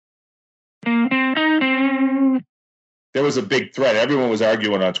there was a big thread. Everyone was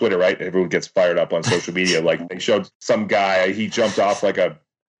arguing on Twitter, right? Everyone gets fired up on social media. Like they showed some guy, he jumped off like I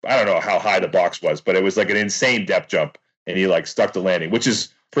don't know how high the box was, but it was like an insane depth jump. And he like stuck the landing, which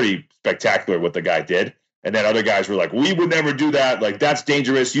is pretty spectacular what the guy did. And then other guys were like, we would never do that. Like, that's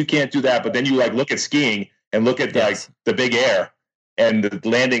dangerous. You can't do that. But then you like look at skiing and look at like the big air and the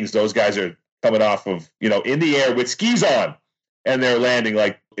landings those guys are coming off of, in the air with skis on, and they're landing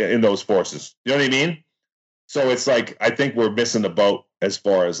like in those forces. You know what I mean? So it's like, I think we're missing the boat as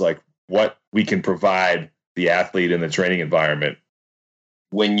far as like what we can provide the athlete in the training environment.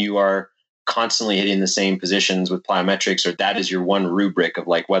 When you are constantly hitting the same positions with plyometrics, or that is your one rubric of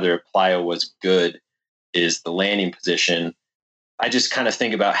like whether a plyo was good is the landing position, I just kind of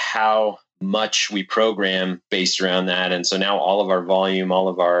think about how much we program based around that. And so now all of our volume, all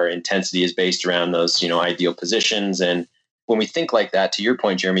of our intensity is based around those, ideal positions. And when we think like that, to your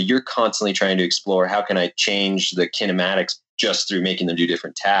point, Jeremy, you're constantly trying to explore how can I change the kinematics just through making them do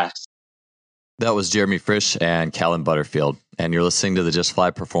different tasks. That was Jeremy Frisch and Callan Butterfield, and you're listening to the Just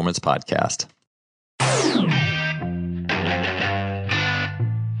Fly Performance Podcast.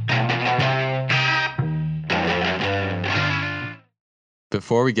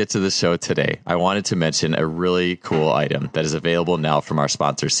 Before we get to the show today, I wanted to mention a really cool item that is available now from our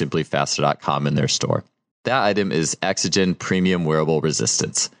sponsor, SimplyFaster.com, in their store. That item is Exogen Premium Wearable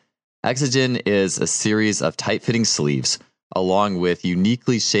Resistance. Exogen is a series of tight-fitting sleeves along with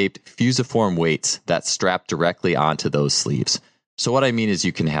uniquely shaped fusiform weights that strap directly onto those sleeves. So what I mean is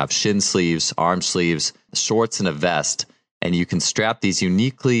you can have shin sleeves, arm sleeves, shorts, and a vest, and you can strap these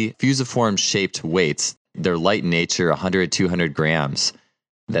uniquely fusiform shaped weights. They're light in nature, 100, 200 grams,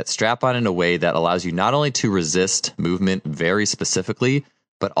 that strap on in a way that allows you not only to resist movement very specifically,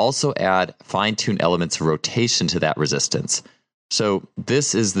 but also add fine-tuned elements of rotation to that resistance. So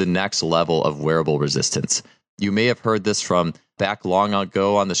this is the next level of wearable resistance. You may have heard this from back long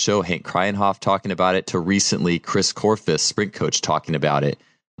ago on the show, Hank Kreienhoff talking about it, to recently Chris Korfist, sprint coach, talking about it.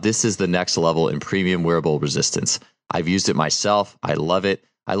 This is the next level in premium wearable resistance. I've used it myself. I love it.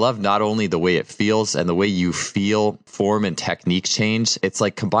 I love not only the way it feels and the way you feel form and technique change. It's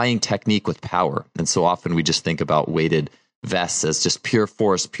like combining technique with power. And so often we just think about weighted vests as just pure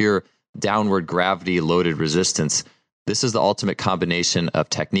force, pure downward gravity loaded resistance. This is the ultimate combination of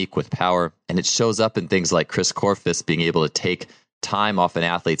technique with power, and it shows up in things like Chris Korfist being able to take time off an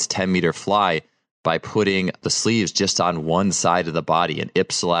athlete's 10-meter fly by putting the sleeves just on one side of the body, an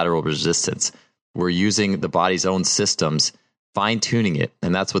ipsilateral resistance. We're using the body's own systems, fine-tuning it,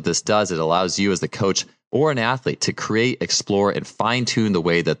 and that's what this does. It allows you as the coach or an athlete to create, explore, and fine-tune the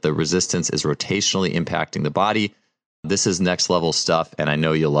way that the resistance is rotationally impacting the body. This is next level stuff, and I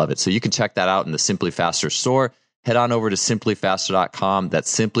know you'll love it. So you can check that out in the Simply Faster store. Head on over to simplyfaster.com. That's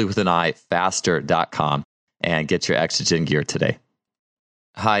simply with an I, faster.com, and get your Exogen gear today.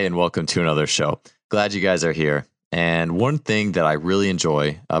 Hi, and welcome to another show. Glad you guys are here. And one thing that I really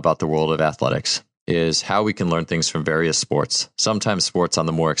enjoy about the world of athletics is how we can learn things from various sports, sometimes sports on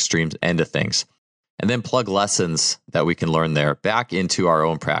the more extreme end of things, and then plug lessons that we can learn there back into our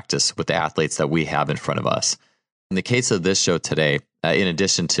own practice with the athletes that we have in front of us. In the case of this show today, in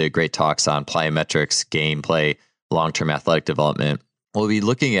addition to great talks on plyometrics, gameplay, long-term athletic development, we'll be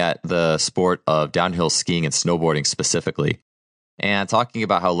looking at the sport of downhill skiing and snowboarding specifically, and talking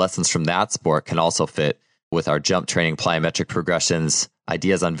about how lessons from that sport can also fit with our jump training, plyometric progressions,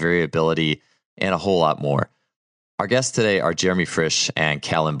 ideas on variability, and a whole lot more. Our guests today are Jeremy Frisch and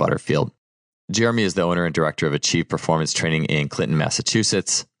Callan Butterfield. Jeremy is the owner and director of Achieve Performance Training in Clinton,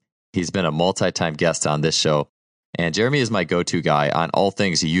 Massachusetts. He's been a multi-time guest on this show, and Jeremy is my go-to guy on all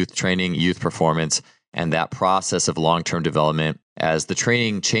things youth training, youth performance, and that process of long-term development as the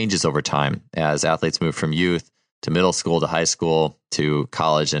training changes over time, as athletes move from youth to middle school to high school to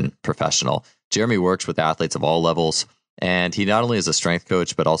college and professional. Jeremy works with athletes of all levels, and he not only is a strength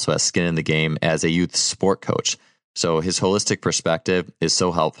coach, but also has skin in the game as a youth sport coach. So his holistic perspective is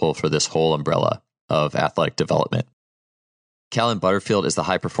so helpful for this whole umbrella of athletic development. Callan Butterfield is the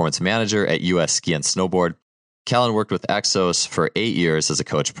high-performance manager at US Ski and Snowboard. Callan worked with Exos for 8 years as a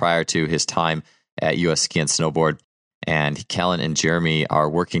coach prior to his time at US Ski and Snowboard. And Callan and Jeremy are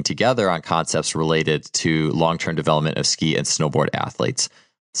working together on concepts related to long-term development of ski and snowboard athletes.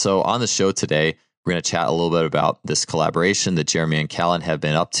 So on the show today, we're going to chat a little bit about this collaboration that Jeremy and Callan have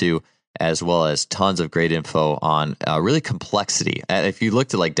been up to, as well as tons of great info on really complexity. And if you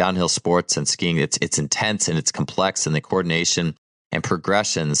looked at like downhill sports and skiing, it's intense and it's complex, and the coordination and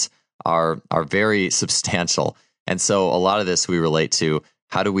progressions are very substantial. And so a lot of this we relate to.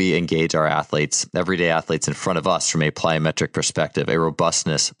 How do we engage our athletes, everyday athletes in front of us from a plyometric perspective, a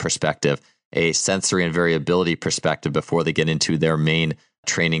robustness perspective, a sensory and variability perspective before they get into their main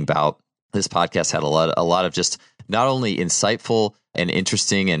training bout. This podcast had a lot of just not only insightful and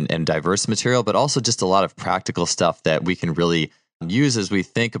interesting and diverse material, but also just a lot of practical stuff that we can really use as we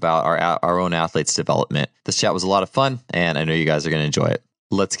think about our own athletes' development. This chat was a lot of fun, and I know you guys are going to enjoy it.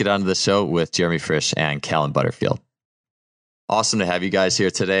 Let's get on to the show with Jeremy Frisch and Callan Butterfield. Awesome to have you guys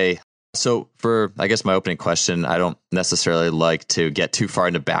here today. So for, I guess, my opening question, I don't necessarily like to get too far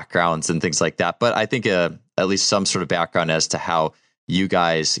into backgrounds and things like that, but I think at least some sort of background as to how you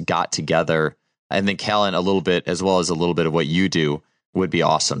guys got together. And then Callan, a little bit, as well as a little bit of what you do would be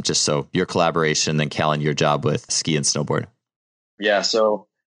awesome. Just so your collaboration, then Callan, your job with ski and snowboard. Yeah. So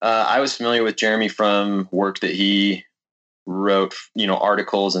I was familiar with Jeremy from work that he wrote,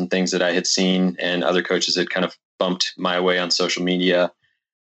 articles and things that I had seen and other coaches had kind of bumped my way on social media.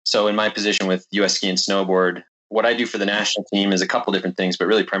 So in my position with US Ski and Snowboard, what I do for the national team is a couple different things, but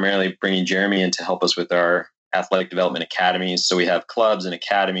really primarily bringing Jeremy in to help us with our athletic development academies. So we have clubs and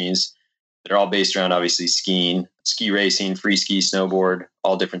academies that are all based around obviously skiing, ski racing, free ski, snowboard,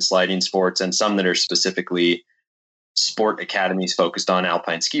 all different sliding sports, and some that are specifically sport academies focused on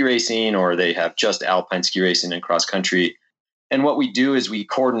alpine ski racing, or they have just alpine ski racing and cross country. And what we do is we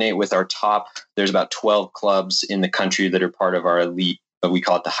coordinate with our there's about 12 clubs in the country that are part of our elite, but we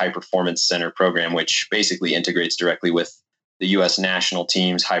call it the High Performance Center program, which basically integrates directly with the U.S. national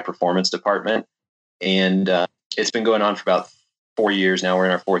team's high performance department. And it's been going on for about 4 years now. We're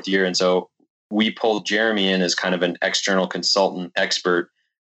in our 4th year. And so we pulled Jeremy in as kind of an external consultant expert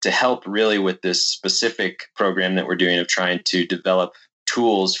to help really with this specific program that we're doing of trying to develop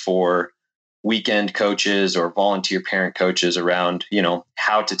tools for weekend coaches or volunteer parent coaches around,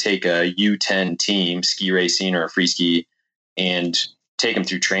 how to take a U10 team, ski racing or a free ski, and take them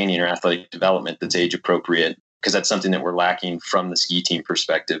through training or athletic development that's age appropriate. Because that's something that we're lacking from the ski team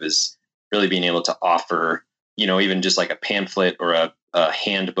perspective, is really being able to offer, even just like a pamphlet or a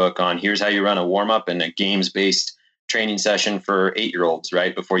handbook on here's how you run a warm up and a games-based training session for 8-year-olds,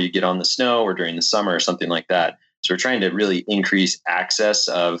 right? Before you get on the snow or during the summer or something like that. So we're trying to really increase access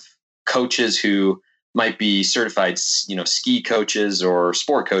of coaches who might be certified, ski coaches or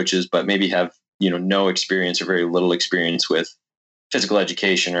sport coaches, but maybe have, no experience or very little experience with physical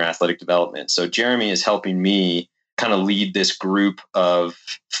education or athletic development. So Jeremy is helping me kind of lead this group of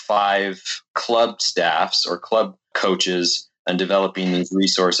 5 club staffs or club coaches and developing these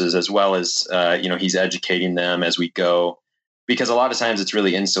resources, as well as, he's educating them as we go, because a lot of times it's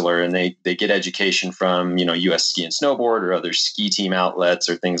really insular and they get education from, US Ski and Snowboard or other ski team outlets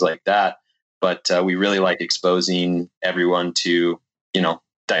or things like that. But we really like exposing everyone to,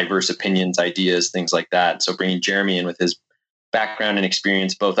 diverse opinions, ideas, things like that. So bringing Jeremy in with his background and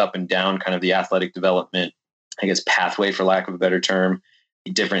experience, both up and down kind of the athletic development, I guess, pathway, for lack of a better term,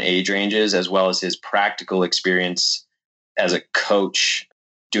 different age ranges, as well as his practical experience as a coach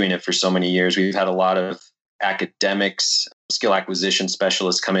doing it for so many years. We've had a lot of academics, skill acquisition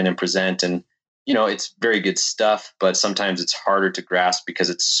specialists come in and present, and, it's very good stuff, but sometimes it's harder to grasp because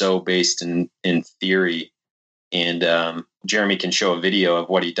it's so based in theory. And Jeremy can show a video of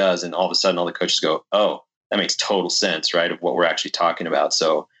what he does, and all of a sudden all the coaches go, oh, that makes total sense, right, of what we're actually talking about.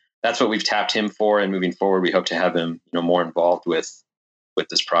 So that's what we've tapped him for. And moving forward, we hope to have him, more involved with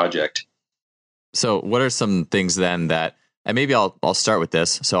this project. So what are some things then that, and maybe I'll start with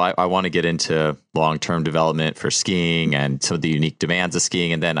this. So I want to get into long-term development for skiing and some of the unique demands of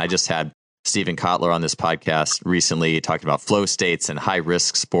skiing. And then I just had Stephen Kotler on this podcast recently talking about flow states and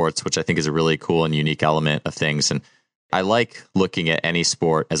high-risk sports, which I think is a really cool and unique element of things. And I like looking at any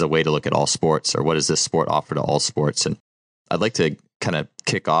sport as a way to look at all sports, or what does this sport offer to all sports? And I'd like to kind of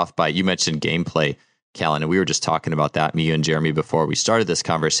kick off by, you mentioned gameplay, Callan, and we were just talking about that, me and Jeremy, before we started this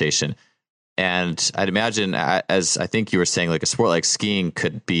conversation. And I'd imagine, as I think you were saying, like a sport like skiing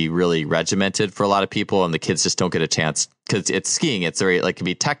could be really regimented for a lot of people, and the kids just don't get a chance because it's skiing. It's very, like, can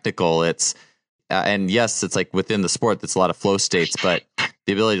be technical. It's, and yes, it's like within the sport, that's a lot of flow states, but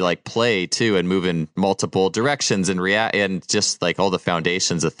the ability to like play too and move in multiple directions and react and just like all the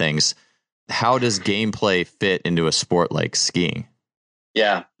foundations of things. How does gameplay fit into a sport like skiing?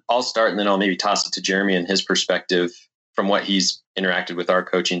 Yeah, I'll start and then I'll maybe toss it to Jeremy and his perspective from what he's interacted with our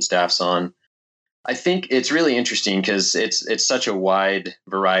coaching staffs on. I think it's really interesting because it's such a wide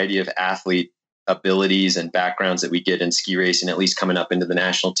variety of athlete abilities and backgrounds that we get in ski racing, at least coming up into the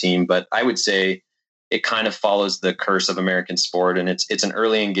national team. But I would say it kind of follows the curse of American sport, and it's an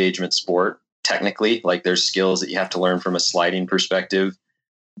early engagement sport. Technically, like there's skills that you have to learn from a sliding perspective,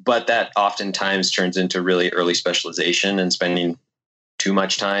 but that oftentimes turns into really early specialization and spending too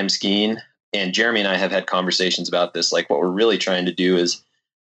much time skiing. And Jeremy and I have had conversations about this. Like what we're really trying to do is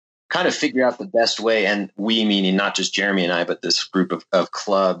kind of figure out the best way, and we meaning not just Jeremy and I, but this group of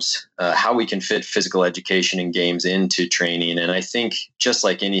clubs, how we can fit physical education and games into training. And I think just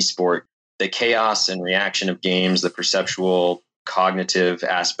like any sport, the chaos and reaction of games, the perceptual, cognitive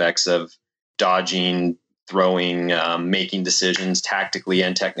aspects of dodging, throwing, making decisions tactically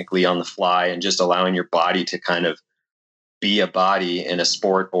and technically on the fly, and just allowing your body to kind of be a body in a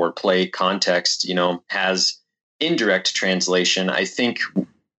sport or play context, has indirect translation. I think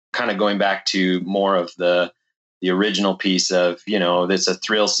kind of going back to more of the original piece of, it's a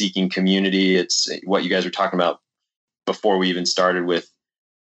thrill seeking community. It's what you guys were talking about before we even started with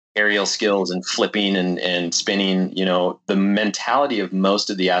aerial skills and flipping and spinning. The mentality of most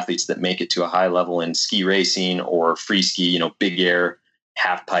of the athletes that make it to a high level in ski racing or free ski, big air,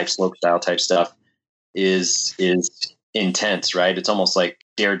 half pipe, slope style type stuff is intense, right? It's almost like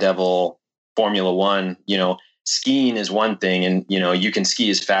Daredevil, Formula One. Skiing is one thing, and you can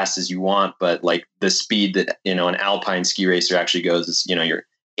ski as fast as you want, but like the speed that an alpine ski racer actually goes is you're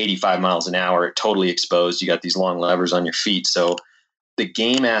 85 miles an hour, totally exposed. You got these long levers on your feet. So the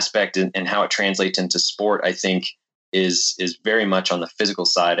game aspect and how it translates into sport, I think, is very much on the physical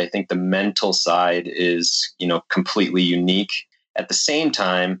side. I think the mental side is completely unique. At the same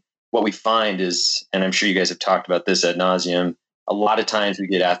time, what we find is, and I'm sure you guys have talked about this ad nauseum, a lot of times we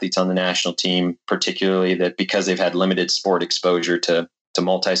get athletes on the national team, particularly that because they've had limited sport exposure to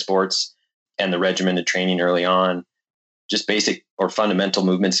multi-sports and the regimented training early on, just basic or fundamental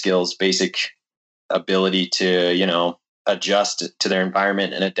movement skills, basic ability to, adjust to their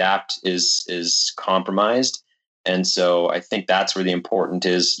environment and adapt is compromised. And so I think that's where the important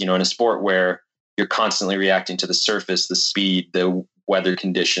is, in a sport where you're constantly reacting to the surface, the speed, the weather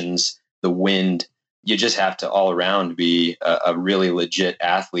conditions, the wind. You just have to all around be a really legit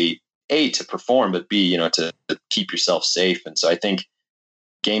athlete, A, to perform, but B, to keep yourself safe. And so I think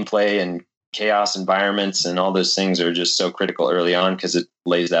gameplay and chaos environments and all those things are just so critical early on because it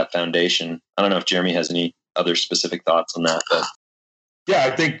lays that foundation. I don't know if Jeremy has any other specific thoughts on that, but yeah,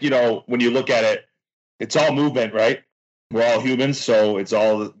 I think, when you look at it, it's all movement, right? We're all humans, so it's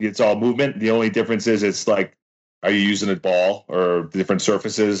all movement. The only difference is it's like, are you using a ball or different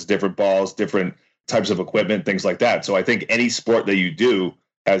surfaces, different balls, different types of equipment, things like that. So I think any sport that you do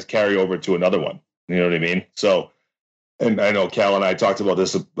has carryover to another one. You know what I mean? So, and I know Cal and I talked about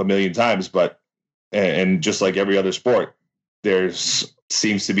this a million times, but, and just like every other sport,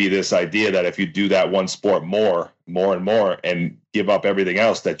 seems to be this idea that if you do that one sport more and more and give up everything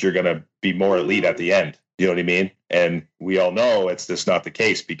else, that you're going to be more elite at the end. You know what I mean? And we all know it's just not the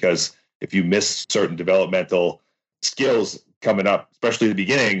case, because if you miss certain developmental skills coming up, especially at the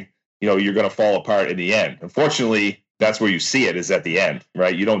beginning, you're going to fall apart in the end. Unfortunately, that's where you see it, is at the end,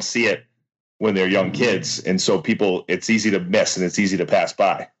 right? You don't see it when they're young kids. And so it's easy to miss and it's easy to pass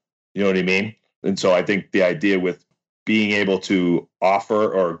by. You know what I mean? And so I think the idea with being able to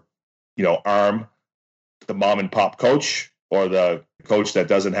offer or, arm the mom and pop coach or the coach that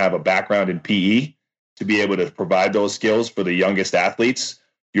doesn't have a background in PE to be able to provide those skills for the youngest athletes,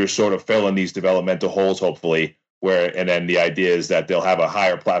 you're sort of filling these developmental holes, hopefully, and then the idea is that they'll have a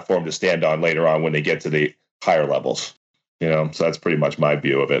higher platform to stand on later on when they get to the higher levels. So that's pretty much my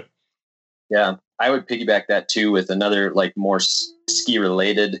view of it. Yeah, I would piggyback that too with another more ski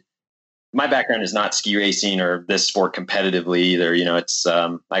related. My background is not ski racing or this sport competitively either. It's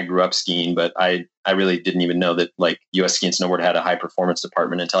I grew up skiing, but I really didn't even know that US Ski and Snowboard had a high performance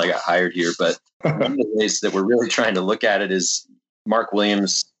department until I got hired here. But one of the ways that we're really trying to look at it is Mark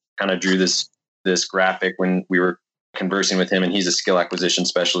Williams kind of drew this graphic when we were conversing with him, and he's a skill acquisition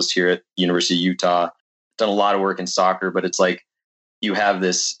specialist here at University of Utah. Done a lot of work in soccer, but it's like you have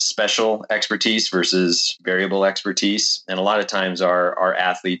this special expertise versus variable expertise. And a lot of times our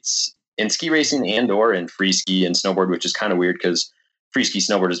athletes in ski racing and or in free ski and snowboard, which is kind of weird because free ski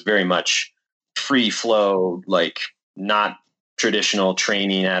snowboard is very much free flow, not traditional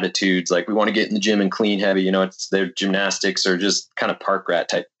training attitudes. We want to get in the gym and clean heavy, it's their gymnastics or just kind of park rat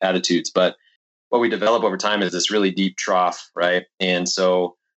type attitudes. But what we develop over time is this really deep trough, right? And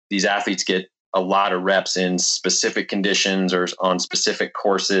so these athletes get a lot of reps in specific conditions or on specific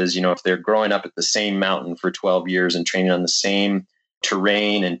courses. If they're growing up at the same mountain for 12 years and training on the same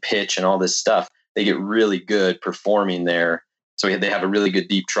terrain and pitch and all this stuff, they get really good performing there. So they have a really good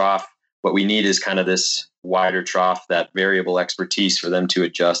deep trough. What we need is kind of this wider trough, that variable expertise for them to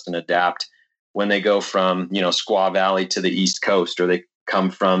adjust and adapt when they go from, Squaw Valley to the East Coast, or they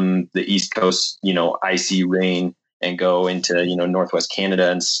come from the East Coast, icy rain, and go into, Northwest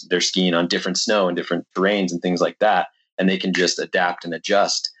Canada, and they're skiing on different snow and different terrains and things like that. And they can just adapt and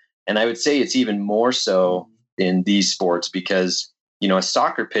adjust. And I would say it's even more so in these sports because a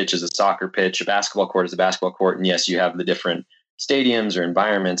soccer pitch is a soccer pitch, a basketball court is a basketball court. And yes, you have the different stadiums or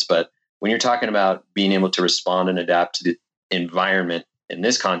environments, but when you're talking about being able to respond and adapt to the environment in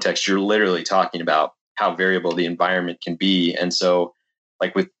this context, you're literally talking about how variable the environment can be. And so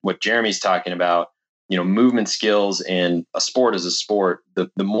like with what Jeremy's talking about, movement skills and a sport as a sport, the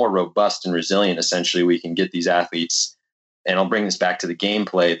more robust and resilient essentially we can get these athletes. And I'll bring this back to the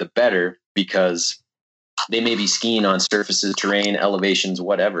gameplay, the better, because they may be skiing on surfaces, terrain, elevations,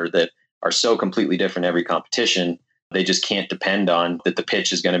 whatever, that are so completely different every competition. They just can't depend on that the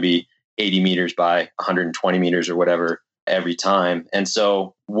pitch is going to be 80 meters by 120 meters or whatever every time. And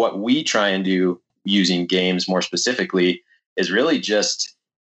so what we try and do using games more specifically is really just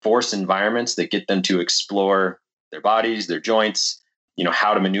force environments that get them to explore their bodies, their joints,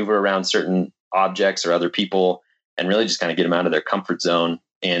 how to maneuver around certain objects or other people, and really just kind of get them out of their comfort zone.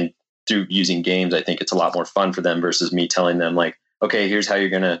 And through using games, I think it's a lot more fun for them versus me telling them like, okay, here's how you're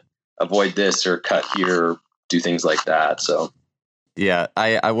going to avoid this or cut here or do things like that. So, yeah,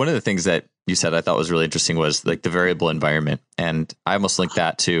 I one of the things that you said I thought was really interesting was like the variable environment. And I almost link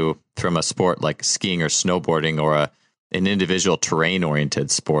that to from a sport like skiing or snowboarding or an individual terrain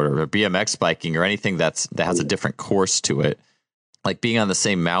oriented sport or BMX biking or anything that has a different course to it. Like being on the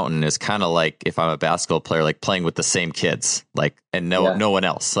same mountain is kind of like if I'm a basketball player, like playing with the same kids, like, and no one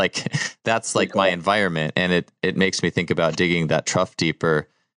else. Like that's like my environment. And it makes me think about digging that trough deeper.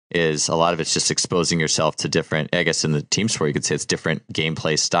 Is a lot of it's just exposing yourself to different, I guess in the team sport, you could say it's different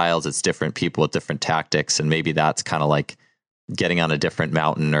gameplay styles. It's different people with different tactics. And maybe that's kind of like getting on a different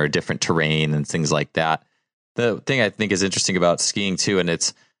mountain or a different terrain and things like that. The thing I think is interesting about skiing too, and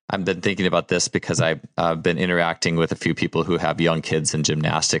I've been thinking about this because I've been interacting with a few people who have young kids in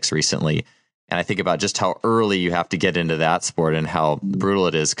gymnastics recently. And I think about just how early you have to get into that sport and how brutal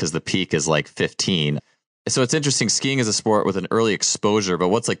it is because the peak is like 15. So it's interesting. Skiing is a sport with an early exposure, but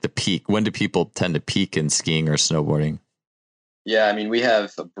what's like the peak? When do people tend to peak in skiing or snowboarding? Yeah, I mean, we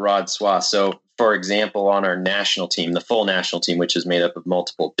have a broad swath. So, for example, on our national team, the full national team, which is made up of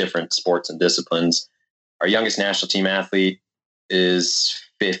multiple different sports and disciplines, our youngest national team athlete is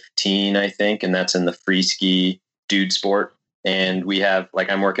 15, I think, and that's in the free ski dude sport. And we have,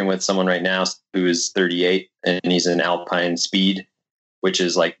 like, I'm working with someone right now who is 38, and he's in alpine speed, which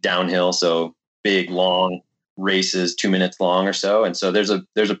is like downhill. So big, long races, 2 minutes long or so. And so there's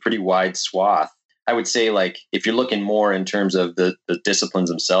a pretty wide swath. I would say, like, if you're looking more in terms of the disciplines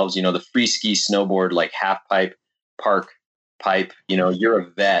themselves, the free ski snowboard, like half pipe, park pipe, you're a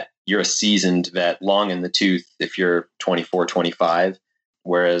vet, you're a seasoned vet, long in the tooth if you're 24, 25.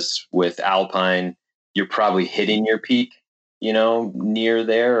 Whereas with alpine, you're probably hitting your peak, near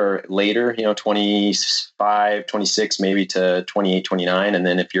there or later, 25, 26, maybe to 28, 29. And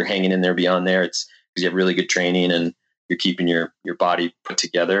then if you're hanging in there beyond there, it's because you have really good training and you're keeping your body put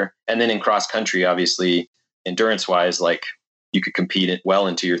together. And then in cross country, obviously, endurance wise, like you could compete it well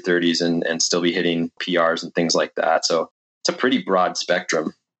into your 30s and still be hitting PRs and things like that. So it's a pretty broad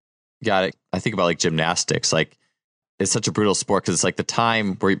spectrum. Got it. I think about like gymnastics, like it's such a brutal sport because it's like the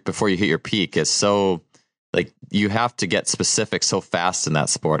time before you hit your peak is so like you have to get specific so fast in that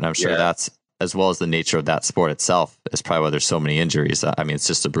sport. And I'm sure that's, as well as the nature of that sport itself, is probably why there's so many injuries. I mean, it's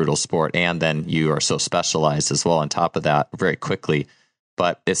just a brutal sport. And then you are so specialized as well on top of that very quickly.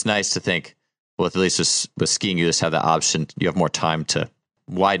 But it's nice to think, well, at least with skiing, you just have the option. You have more time to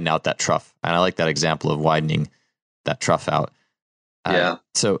widen out that trough. And I like that example of widening that trough out.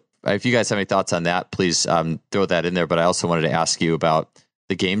 So if you guys have any thoughts on that, please throw that in there. But I also wanted to ask you about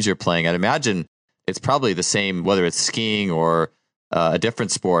the games you're playing. I'd imagine it's probably the same, whether it's skiing or a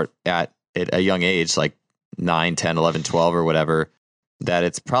different sport at a young age, like 9, 10, 11, 12 or whatever, that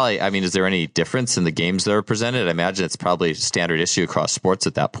it's probably, I mean, is there any difference in the games that are presented? I imagine it's probably standard issue across sports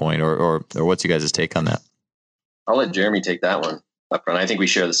at that point, or what's you guys' take on that? I'll let Jeremy take that one up front. I think we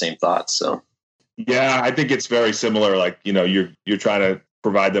share the same thoughts. So, yeah, I think it's very similar. Like, you're trying to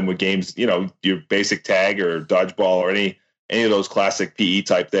provide them with games, your basic tag or dodgeball or any of those classic PE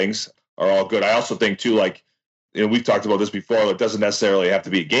type things are all good. I also think too, like, we've talked about this before. It doesn't necessarily have to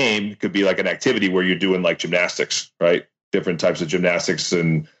be a game. It could be like an activity where you're doing like gymnastics, right? Different types of gymnastics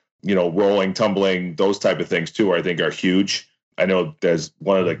and, rolling, tumbling, those type of things too, I think are huge. I know there's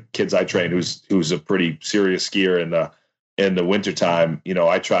one of the kids I train who's a pretty serious skier in the wintertime.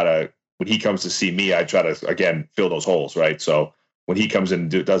 I try to, when he comes to see me, I try to, again, fill those holes, right? So when he comes in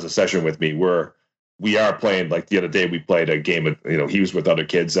and does a session with me, we are playing, like the other day we played a game of, he was with other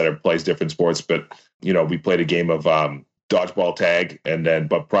kids that plays different sports, but we played a game of dodgeball tag.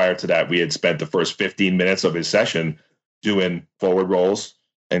 But prior to that, we had spent the first 15 minutes of his session doing forward rolls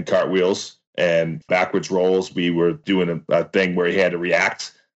and cartwheels and backwards rolls. We were doing a thing where he had to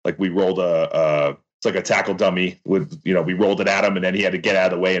react. Like we rolled it's like a tackle dummy with, we rolled it at him and then he had to get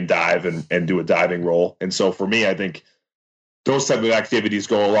out of the way and dive and do a diving roll. And so for me, I think those type of activities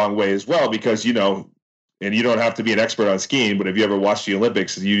go a long way as well, because, and you don't have to be an expert on skiing, but if you ever watch the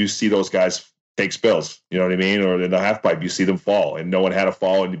Olympics, you see those guys take spills, you know what I mean? Or in the half pipe, you see them fall, and no one had a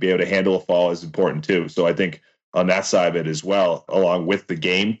fall, and to be able to handle a fall is important too. So I think on that side of it as well, along with the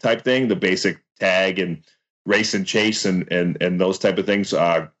game type thing, the basic tag and race and chase and those type of things,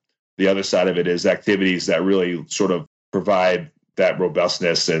 the other side of it is activities that really sort of provide that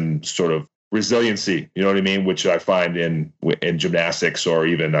robustness and sort of resiliency, you know what I mean? Which I find in gymnastics or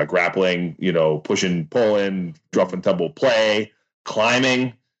even grappling, pushing, pulling, rough and tumble play,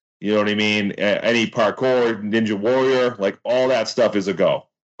 climbing, you know what I mean? Any parkour, ninja warrior, like all that stuff is a go.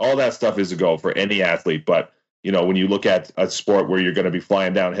 All that stuff is a go for any athlete. But, when you look at a sport where you're going to be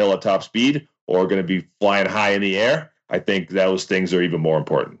flying downhill at top speed or going to be flying high in the air, I think those things are even more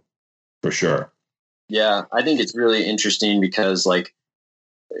important for sure. Yeah, I think it's really interesting because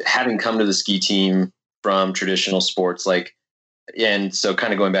having come to the ski team from traditional sports, and so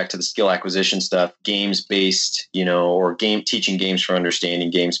kind of going back to the skill acquisition stuff, games-based, or teaching games for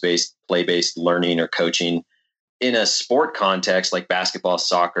understanding, games-based, play-based learning or coaching in a sport context like basketball,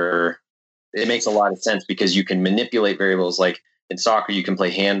 soccer, it makes a lot of sense because you can manipulate variables. Like in soccer, you can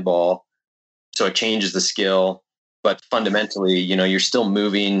play handball, so it changes the skill, but fundamentally, you're still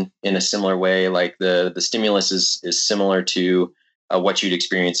moving in a similar way. Like the stimulus is similar to what you'd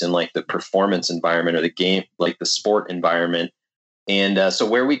experience in like the performance environment or the game, like the sport environment. And so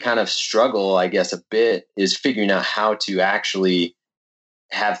where we kind of struggle, I guess, a bit is figuring out how to actually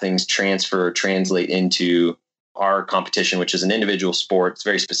have things translate into our competition, which is an individual sport. It's a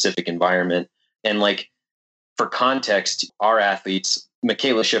very specific environment. And for context, our athletes,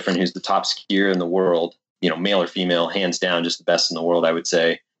 Mikaela Shiffrin, who's the top skier in the world, male or female, hands down, just the best in the world, I would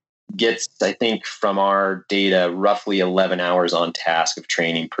say, gets, I think, from our data, roughly 11 hours on task of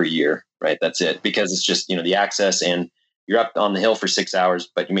training per year, right? That's it. Because it's just, the access, and you're up on the hill for 6 hours,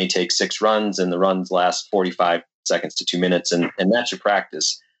 but you may take 6 runs and the runs last 45 seconds to 2 minutes. And that's your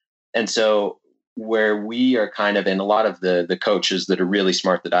practice. And so where we are kind of, and a lot of the coaches that are really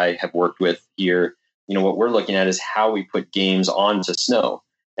smart that I have worked with here, what we're looking at is how we put games onto snow.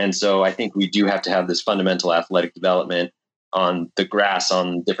 And so I think we do have to have this fundamental athletic development on the grass,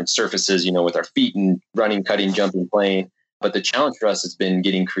 on different surfaces, with our feet and running, cutting, jumping, playing. But the challenge for us has been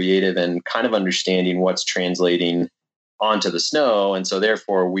getting creative and kind of understanding what's translating onto the snow. And so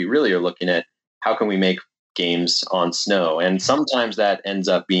therefore we really are looking at how can we make games on snow. And sometimes that ends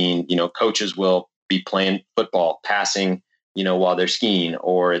up being, coaches will be playing football, passing, while they're skiing,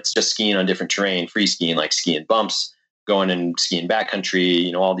 or it's just skiing on different terrain, free skiing, like skiing bumps, going and skiing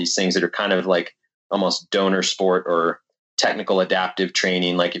backcountry, all these things that are kind of like almost donor sport or technical adaptive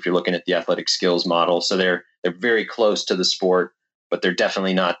training. Like if you're looking at the athletic skills model, so they're very close to the sport, but they're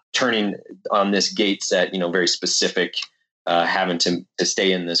definitely not turning on this gate set, very specific, having to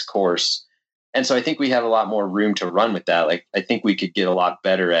stay in this course. And so I think we have a lot more room to run with that. Like, I think we could get a lot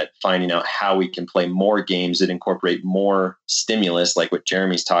better at finding out how we can play more games that incorporate more stimulus, like what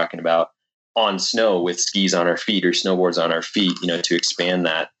Jeremy's talking about, on snow with skis on our feet or snowboards on our feet, to expand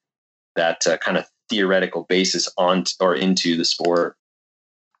that kind of theoretical basis on or into the sport.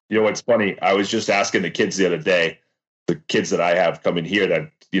 It's funny. I was just asking the kids the other day, the kids that I have coming here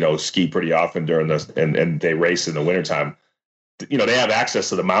that, ski pretty often during this and they race in the wintertime. They have access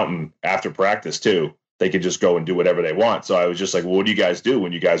to the mountain after practice too. They can just go and do whatever they want. So I was just like, well, what do you guys do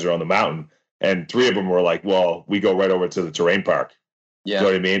when you guys are on the mountain? And 3 of them were like, well, we go right over to the terrain park. Yeah. You know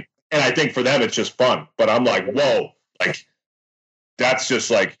what I mean? And I think for them, it's just fun. But I'm like, whoa, that's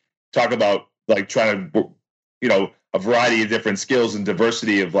just talk about trying to, a variety of different skills and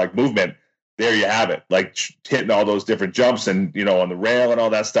diversity of movement. There you have it. Hitting all those different jumps and, on the rail and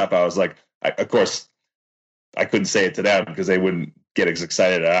all that stuff. I was like, of course, I couldn't say it to them because they wouldn't get as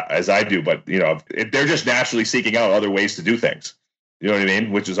excited as I do. But, they're just naturally seeking out other ways to do things. You know what I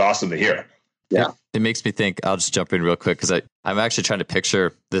mean? Which is awesome to hear. Yeah. It makes me think, I'll just jump in real quick because I'm actually trying to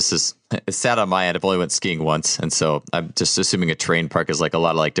picture it's sad on my end. I've only went skiing once. And so I'm just assuming a terrain park is a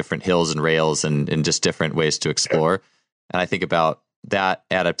lot of different hills and rails and just different ways to explore. Yeah. And I think about that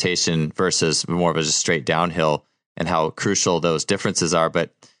adaptation versus more of a just straight downhill and how crucial those differences are.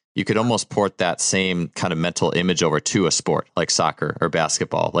 But you could almost port that same kind of mental image over to a sport like soccer or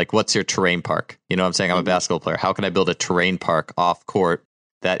basketball. What's your terrain park? You know what I'm saying? I'm a basketball player. How can I build a terrain park off court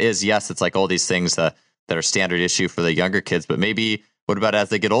that is, yes, it's all these things that are standard issue for the younger kids, but maybe what about as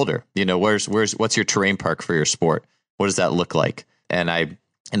they get older? What's your terrain park for your sport? What does that look like? And I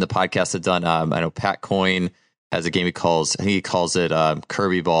in the podcast I've done. I know Pat Coyne has a game he calls it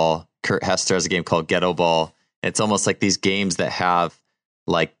Kirby Ball. Kurt Hester has a game called Ghetto Ball. And it's almost like these games that have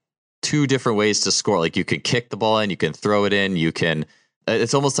like two different ways to score. Like you can kick the ball in, you can throw it in, you can.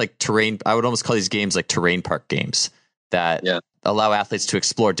 It's almost like terrain. I would almost call these games like terrain park games that allow athletes to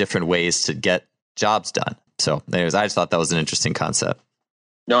explore different ways to get jobs done. So, anyways, I just thought that was an interesting concept.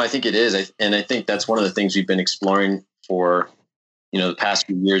 No, I think it is, and I think that's one of the things we've been exploring for the past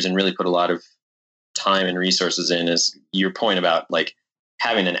few years, and really put a lot of time and resources in. Is your point about like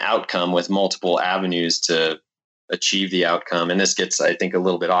having an outcome with multiple avenues to achieve the outcome, and this gets, I think, a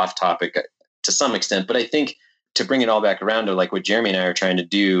little bit off topic to some extent, but I think to bring it all back around to like what Jeremy and I are trying to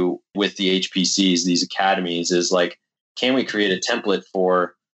do with the HPCs, these academies, is like, can we create a template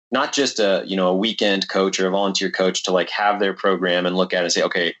for not just a weekend coach or a volunteer coach to like have their program and look at it and say,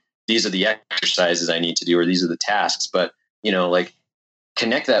 okay, these are the exercises I need to do, or these are the tasks, but like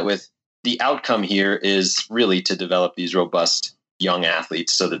connect that with the outcome here is really to develop these robust young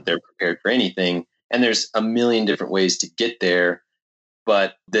athletes so that they're prepared for anything. And there's a million different ways to get there,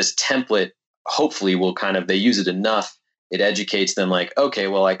 but this template hopefully will they use it enough. It educates them like, okay,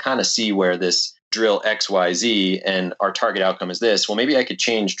 well, I kind of see where this drill XYZ and our target outcome is this. Well, maybe I could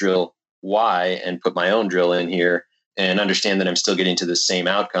change drill Y and put my own drill in here and understand that I'm still getting to the same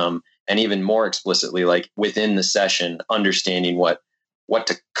outcome. And even more explicitly, like within the session, understanding what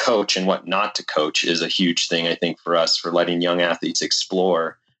to coach and what not to coach is a huge thing, I think, for us, for letting young athletes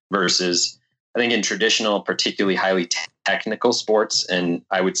explore versus, I think, in traditional, particularly highly technical sports, and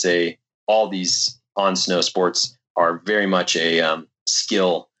I would say all these on snow sports are very much a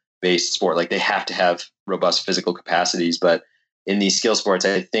skill-based sport. Like they have to have robust physical capacities, but in these skill sports,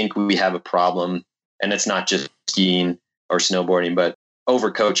 I think we have a problem, and it's not just skiing or snowboarding, but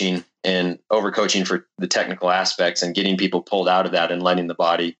overcoaching for the technical aspects and getting people pulled out of that and letting the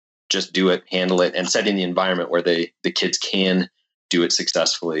body just do it, handle it, and setting the environment where the kids can do it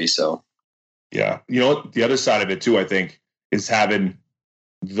successfully. So, yeah, the other side of it too, I think, is having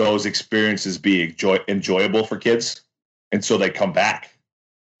those experiences be enjoyable for kids, and so they come back.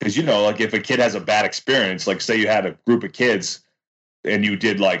 Because like if a kid has a bad experience, like say you had a group of kids and you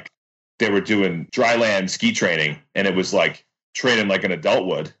did like they were doing dry land ski training, and it was like training like an adult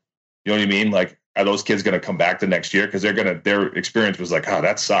would. You know what I mean? Like, are those kids going to come back the next year? Because their experience was like, oh,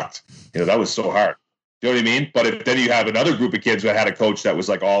 that sucked. That was so hard. You know what I mean? But if then you have another group of kids that had a coach that was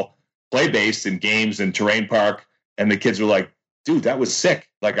like all play based in games and terrain park, and the kids were like, dude, that was sick.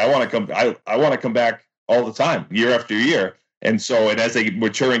 Like, I want to come. I want to come back all the time, year after year. And as they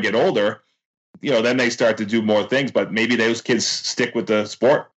mature and get older, then they start to do more things. But maybe those kids stick with the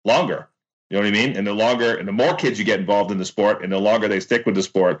sport longer. You know what I mean? And the more kids you get involved in the sport, and the longer they stick with the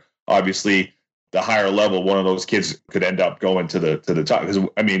sport, obviously, the higher level one of those kids could end up going to the top. Because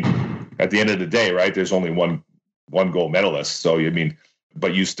I mean, at the end of the day, right? There's only one gold medalist. So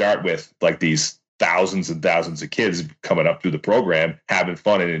but you start with like these thousands and thousands of kids coming up through the program, having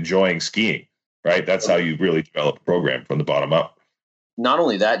fun and enjoying skiing. Right? That's how you really develop a program from the bottom up. Not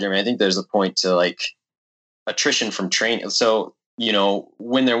only that, Jeremy, I think there's a point to like attrition from training. So,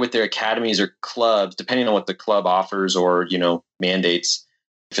 when they're with their academies or clubs, depending on what the club offers or, mandates,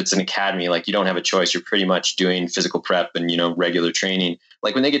 if it's an academy, like you don't have a choice, you're pretty much doing physical prep and, regular training.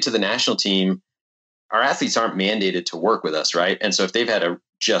 Like when they get to the national team, our athletes aren't mandated to work with us. Right. And so if they've had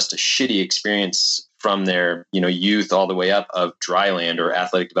just a shitty experience from their, youth all the way up of dry land or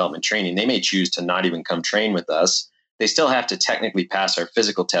athletic development training, they may choose to not even come train with us. They still have to technically pass our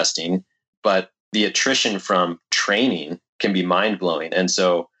physical testing, but the attrition from training can be mind blowing. And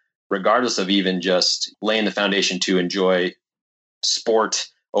so regardless of even just laying the foundation to enjoy sport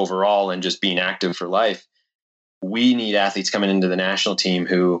overall and just being active for life, we need athletes coming into the national team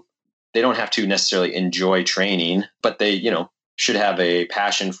who they don't have to necessarily enjoy training, but they, should have a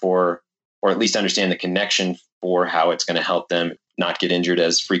passion for, or at least understand the connection for how it's going to help them not get injured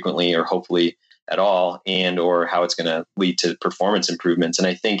as frequently or hopefully at all, and or how it's going to lead to performance improvements. And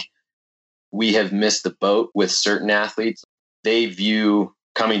I think we have missed the boat with certain athletes. They view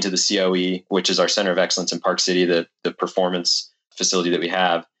coming to the COE, which is our center of excellence in Park City, the performance facility that we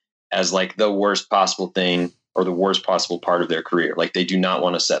have, as like the worst possible thing or the worst possible part of their career. Like they do not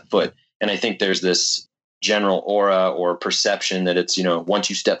want to set foot. And I think there's this general aura or perception that it's, once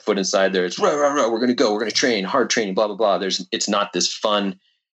you step foot inside there, it's rah, rah, rah, we're going to train, hard training, blah, blah, blah. It's not this fun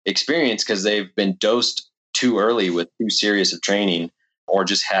experience because they've been dosed too early with too serious of training or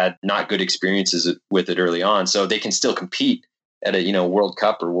just had not good experiences with it early on. So they can still compete at a, World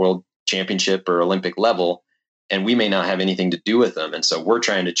Cup or World Championship or Olympic level, and we may not have anything to do with them. And so we're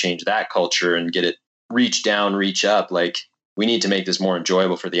trying to change that culture and get it reach down, reach up. Like we need to make this more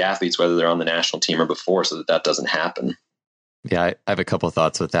enjoyable for the athletes, whether they're on the national team or before, so that that doesn't happen. Yeah, I have a couple of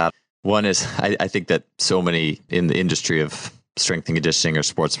thoughts with that. One is I think that so many in the industry of strength and conditioning or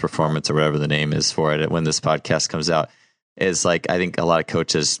sports performance or whatever the name is for it, when this podcast comes out, is like, I think a lot of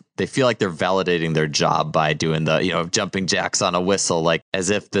coaches, they feel like they're validating their job by doing the, jumping jacks on a whistle, like as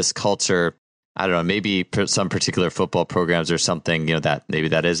if this culture, I don't know, maybe some particular football programs or something, that maybe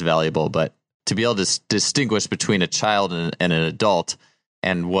that is valuable, but to be able to distinguish between a child and an adult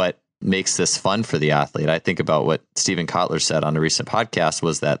and what makes this fun for the athlete. I think about what Steven Kotler said on a recent podcast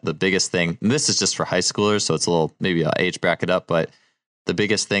was that the biggest thing, and this is just for high schoolers, so it's a little, maybe an age bracket up, but the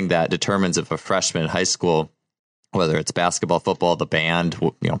biggest thing that determines if a freshman in high school, whether it's basketball, football, the band,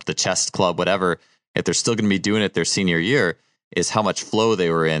 the chess club, whatever, if they're still going to be doing it their senior year, is how much flow they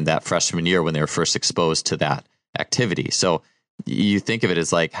were in that freshman year when they were first exposed to that activity. So you think of it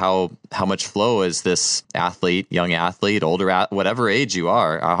as like how much flow is this athlete, young athlete, older, whatever age you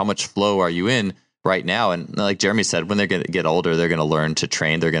are, how much flow are you in right now? And like Jeremy said, when they're going to get older, they're going to learn to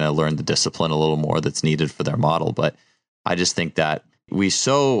train. They're going to learn the discipline a little more that's needed for their model. But I just think that we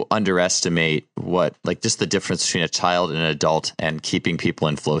so underestimate just the difference between a child and an adult and keeping people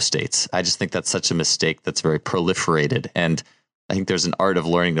in flow states. I just think that's such a mistake that's very proliferated. And I think there's an art of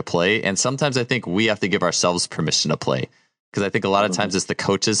learning to play. And sometimes I think we have to give ourselves permission to play. Because I think a lot of times it's the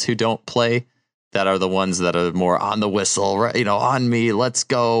coaches who don't play that are the ones that are more on the whistle, right? On me, let's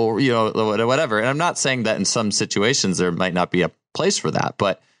go, whatever. And I'm not saying that in some situations there might not be a place for that,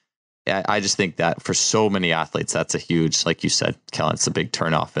 but I just think that for so many athletes, that's a huge, like you said, Kellen, it's a big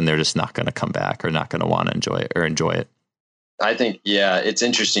turnoff, and they're just not going to come back or not going to want to enjoy it. I think, it's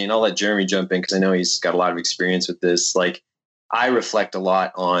interesting. I'll let Jeremy jump in because I know he's got a lot of experience with this. Like, I reflect a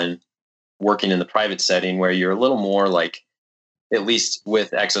lot on working in the private setting where you're a little more like, at least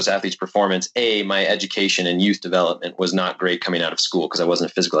with Exos Athletes Performance, my education and youth development was not great coming out of school because I wasn't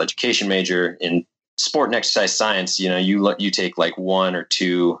a physical education major. In sport and exercise science, you take like one or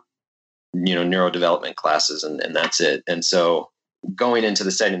two, neurodevelopment classes and that's it. And so going into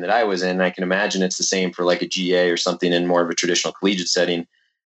the setting that I was in, I can imagine it's the same for like a GA or something in more of a traditional collegiate setting.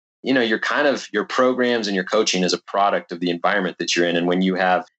 Your programs and your coaching is a product of the environment that you're in. And when you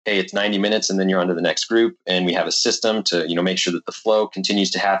have, it's 90 minutes and then you're on to the next group, and we have a system to, make sure that the flow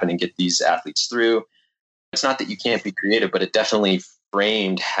continues to happen and get these athletes through. It's not that you can't be creative, but it definitely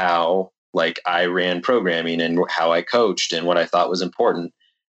framed how I ran programming and how I coached and what I thought was important.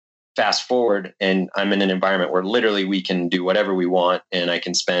 Fast forward, and I'm in an environment where literally we can do whatever we want, and I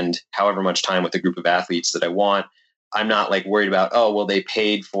can spend however much time with a group of athletes that I want. I'm not worried about, they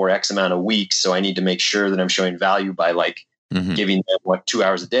paid for X amount of weeks, so I need to make sure that I'm showing value by giving them 2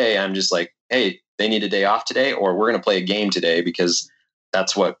 hours a day. I'm just like, hey, they need a day off today, or we're going to play a game today because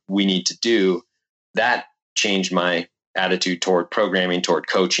that's what we need to do. That changed my attitude toward programming, toward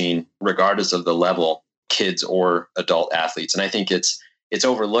coaching, regardless of the level, kids or adult athletes. And I think it's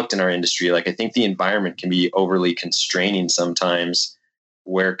overlooked in our industry. I think the environment can be overly constraining sometimes,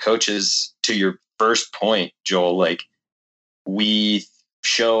 where coaches, to your first point, Joel, we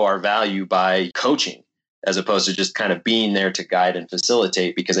show our value by coaching as opposed to just kind of being there to guide and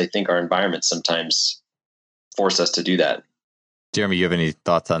facilitate, because I think our environments sometimes force us to do that. Jeremy, you have any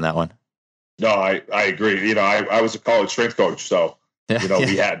thoughts on that one? No, I agree. I was a college strength coach, so,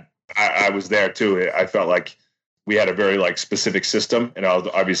 I was there too. I felt like we had a very specific system, and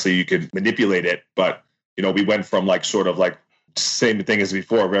obviously you could manipulate it, but, we went from same thing as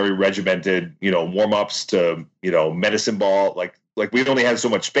before, very regimented, warm-ups to, medicine ball, we only had so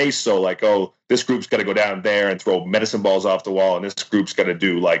much space. So this group's got to go down there and throw medicine balls off the wall, and this group's got to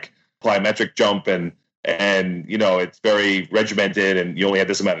do plyometric jump, and it's very regimented, and you only had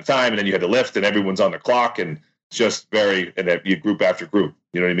this amount of time, and then you had to lift, and everyone's on the clock, and it's just and you group after group,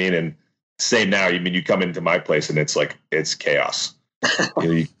 you know what I mean? And same now, you come into my place and it's chaos.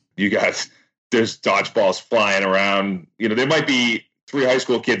 You guys, there's dodgeballs flying around. There might be 3 high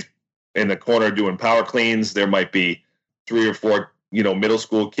school kids in the corner doing power cleans. There might be 3 or 4, middle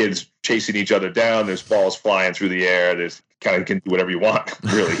school kids chasing each other down. There's balls flying through the air. There's kind of can do whatever you want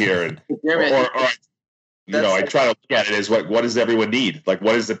really here. And I try to look at it as what does everyone need? What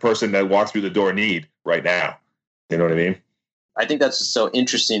does the person that walks through the door need right now? You know what I mean? I think that's just so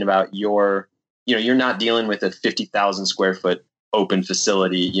interesting about you're not dealing with a 50,000 square foot open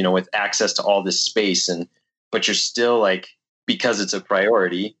facility, with access to all this space, but you're still because it's a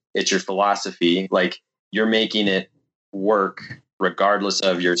priority, it's your philosophy, you're making it work regardless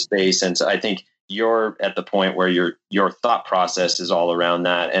of your space. And so I think you're at the point where your thought process is all around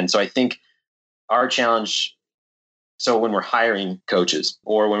that. And so I think our challenge, so when we're hiring coaches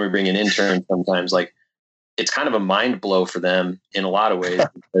or when we bring in interns, sometimes it's kind of a mind blow for them in a lot of ways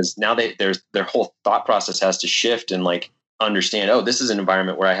because now their whole thought process has to shift and like understand, oh, this is an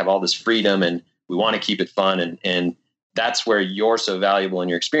environment where I have all this freedom and we want to keep it fun. And that's where you're so valuable and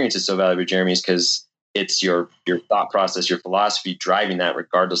your experience is so valuable, Jeremy, is because it's your thought process, your philosophy driving that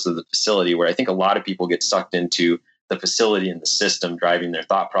regardless of the facility, where I think a lot of people get sucked into the facility and the system driving their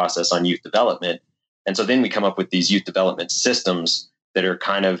thought process on youth development. And so then we come up with these youth development systems that are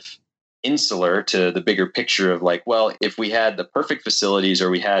kind of insular to the bigger picture of like, well, if we had the perfect facilities or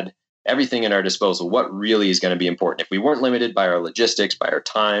we had everything at our disposal, what really is going to be important? If we weren't limited by our logistics, by our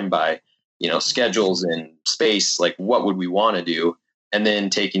time, by, schedules and space, like what would we want to do? And then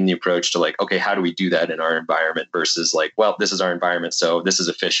taking the approach to like, okay, how do we do that in our environment versus like, well, this is our environment, so this is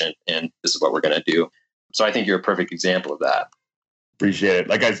efficient and this is what we're going to do. So I think you're a perfect example of that. Appreciate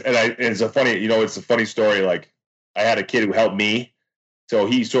it. It's a funny story. Like I had a kid who helped me. So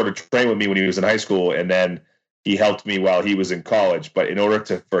he sort of trained with me when he was in high school, and then he helped me while he was in college. But in order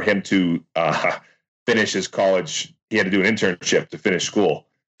for him to finish his college, he had to do an internship to finish school.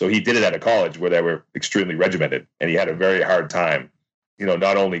 So he did it at a college where they were extremely regimented, and he had a very hard time,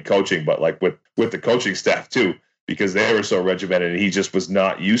 not only coaching, but like with the coaching staff too, because they were so regimented, and he just was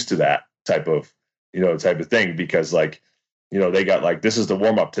not used to that type of thing because like, they got like, this is the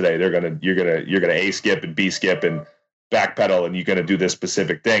warm up today. You're going to A skip and B skip and backpedal, and you're going to do this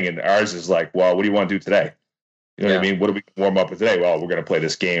specific thing. And ours is like, well, what do you want to do today? You know what I mean? What do we warm up with today? Well, we're going to play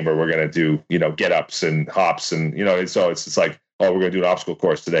this game, or we're going to do, get ups and hops. And, so it's like, oh, we're going to do an obstacle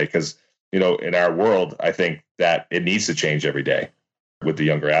course today. Cause, in our world, I think that it needs to change every day with the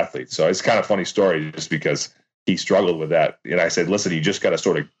younger athletes. So it's kind of a funny story just because he struggled with that. And I said, listen, you just got to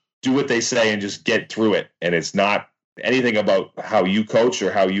sort of do what they say and just get through it. And it's not anything about how you coach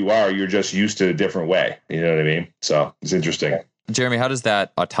or how you are. You're just used to a different way. You know what I mean? So it's interesting. Jeremy, how does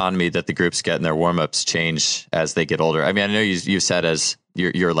that autonomy that the groups get in their warmups change as they get older? I mean, I know you said as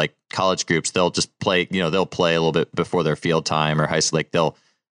your like college groups, they'll just play, they'll play a little bit before their field time or high school, like they'll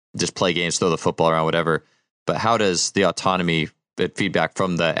just play games, throw the football around, whatever. But how does the autonomy feedback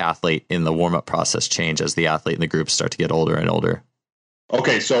from the athlete in the warm-up process change as the athlete and the groups start to get older and older?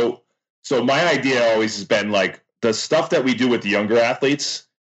 Okay. So my idea always has been like the stuff that we do with the younger athletes,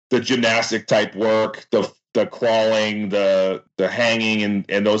 the gymnastic type work, the crawling, the hanging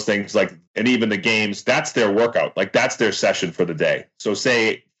and those things, like, and even the games, that's their workout. Like that's their session for the day. So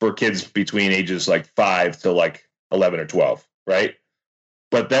say for kids between ages like 5 to like 11 or 12, right?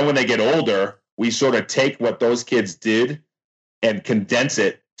 But then when they get older, we sort of take what those kids did and condense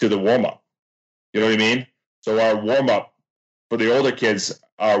it to the warm-up. You know what I mean? So our warm-up for the older kids,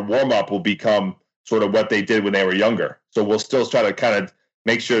 our warm-up will become sort of what they did when they were younger. So we'll still try to kind of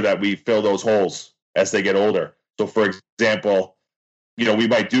make sure that we fill those holes as they get older. So for example, we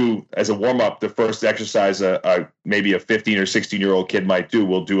might do as a warm-up, the first exercise, maybe a 15 or 16-year-old kid might do,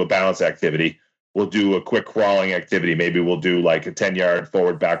 we'll do a balance activity. We'll do a quick crawling activity. Maybe we'll do like a 10-yard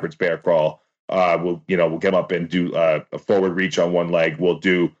forward, backwards bear crawl. We'll get up and do a forward reach on one leg. We'll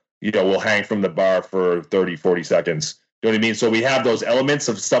do, we'll hang from the bar for 30, 40 seconds. You know what I mean? So we have those elements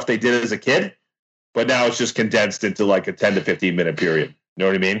of stuff they did as a kid, but now it's just condensed into like a 10 to 15 minute period. You know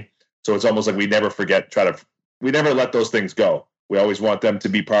what I mean? So it's almost like we never we never let those things go. We always want them to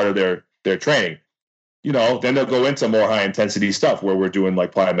be part of their training. Then they'll go into more high intensity stuff where we're doing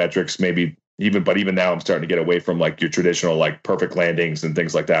like plyometrics, maybe but even now I'm starting to get away from like your traditional, like perfect landings and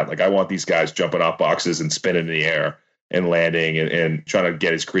things like that. Like I want these guys jumping off boxes and spinning in the air and landing and trying to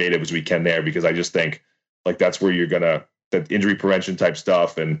get as creative as we can there, because I just think like that's where you're the injury prevention type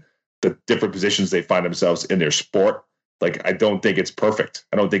stuff and the different positions they find themselves in their sport. Like, I don't think it's perfect.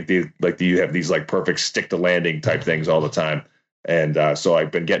 I don't think you have these like perfect stick to landing type things all the time. And so I've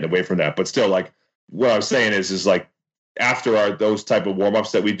been getting away from that, but still, like what I was saying is like after those type of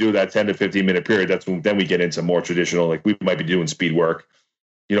warm-ups that we do, that 10 to 15 minute period, that's when then we get into more traditional, like we might be doing speed work,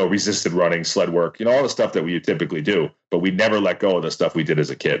 resisted running, sled work, all the stuff that we typically do, but we never let go of the stuff we did as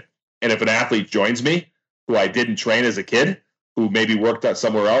a kid. And if an athlete joins me who I didn't train as a kid, who maybe worked out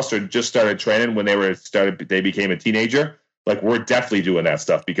somewhere else or just started training when they became a teenager, like we're definitely doing that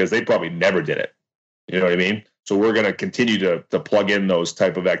stuff because they probably never did it. You know what I mean? So we're going to continue to plug in those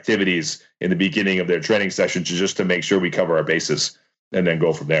type of activities in the beginning of their training sessions just to make sure we cover our bases and then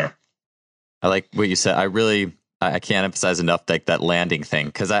go from there. I like what you said. I can't emphasize enough like that landing thing,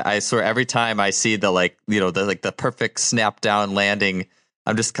 because I swear every time I see the perfect snap down landing,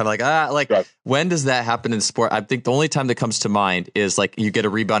 I'm just kind of like, right. When does that happen in sport? I think the only time that comes to mind is like you get a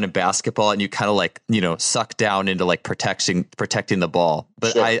rebound in basketball and you kind of like, suck down into like protecting the ball.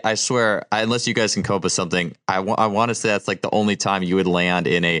 But sure. I swear, unless you guys can come up with something, I want to say that's like the only time you would land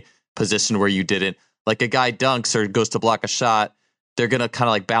in a position where you didn't like a guy dunks or goes to block a shot, they're going to kind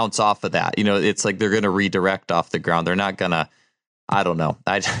of like bounce off of that. It's like they're going to redirect off the ground. They're not going to, I don't know.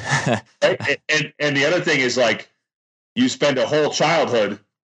 Right? And the other thing is, like, you spend a whole childhood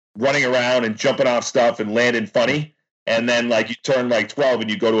running around and jumping off stuff and landing funny. And then, like, you turn like 12 and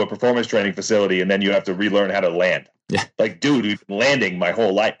you go to a performance training facility and then you have to relearn how to land. Yeah. Like, dude, we've been landing my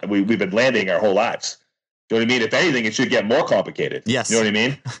whole life. We've been landing our whole lives. You know what I mean? If anything, it should get more complicated. Yes. You know what I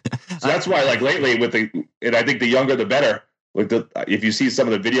mean? So that's why, like, lately and I think the younger the better. If you see some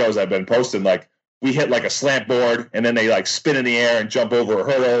of the videos I've been posting, like, we hit like a slant board and then they like spin in the air and jump over a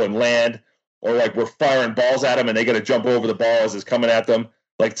hurdle and land, or like we're firing balls at them and they got to jump over the ball as it's coming at them,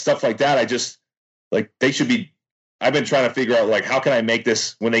 like stuff like that. I just, like, they should be. I've been trying to figure out, like, how can I make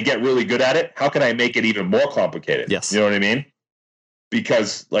this, when they get really good at it, how can I make it even more complicated? Yes. You know what I mean?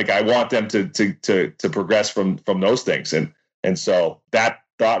 Because, like, I want them to progress from those things. And so that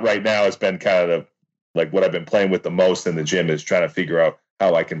thought right now has been kind of like what I've been playing with the most in the gym, is trying to figure out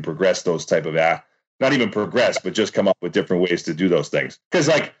how I can progress those type of, not even progress, but just come up with different ways to do those things. Because,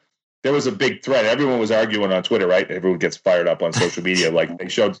 like, there was a big thread. Everyone was arguing on Twitter, right? Everyone gets fired up on social media. Like, they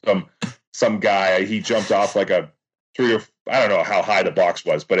showed some guy, he jumped off like a I don't know how high the box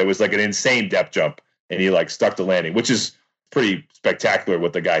was, but it was like an insane depth jump, and he like stuck the landing, which is pretty spectacular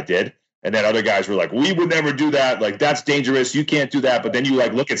what the guy did. And then other guys were like, we would never do that. Like, that's dangerous. You can't do that. But then you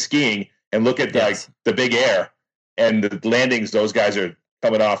like look at skiing and look at like the big air and the landings those guys are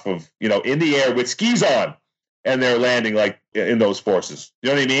coming off of, in the air with skis on, and they're landing like in those forces. You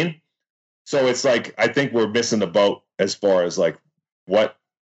know what I mean? So it's like, I think we're missing the boat as far as like what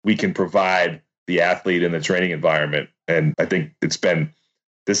we can provide the athlete in the training environment. And I think it's been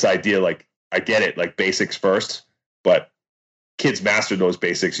this idea, like, I get it, like, basics first, but kids mastered those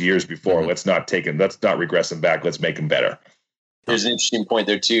basics years before. Mm-hmm. Let's not regress them back. Let's make them better. There's an interesting point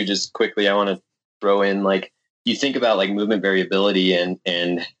there too. Just quickly, I want to throw in, like, you think about like movement variability and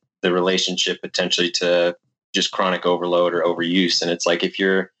the relationship potentially to just chronic overload or overuse. And it's like, if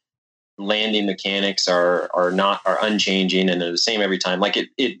your landing mechanics are unchanging and they're the same every time, like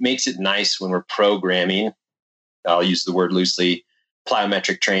it makes it nice when we're programming, I'll use the word loosely,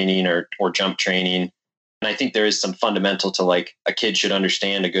 plyometric training or jump training. And I think there is some fundamental to, like, a kid should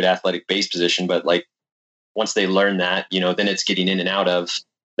understand a good athletic base position, but like once they learn that, then it's getting in and out of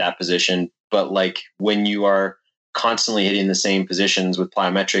that position. But like when you are constantly hitting the same positions with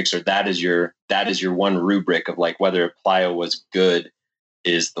plyometrics, or that is your one rubric of like whether a plyo was good,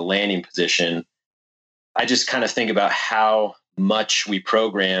 is the landing position. I just kind of think about how much we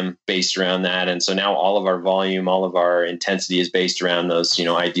program based around that. And so now all of our volume, all of our intensity is based around those,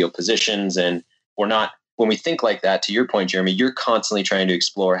 ideal positions. And when we think like that, to your point, Jeremy, you're constantly trying to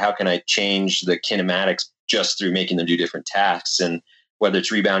explore, how can I change the kinematics just through making them do different tasks? And whether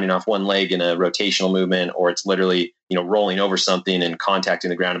it's rebounding off one leg in a rotational movement, or it's literally, rolling over something and contacting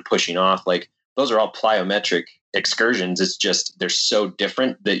the ground and pushing off, like, those are all plyometric excursions. It's just, they're so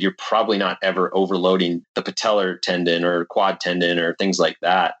different that you're probably not ever overloading the patellar tendon or quad tendon or things like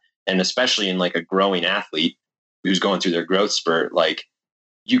that. And especially in like a growing athlete who's going through their growth spurt, like,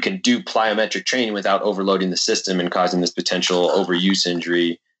 you can do plyometric training without overloading the system and causing this potential overuse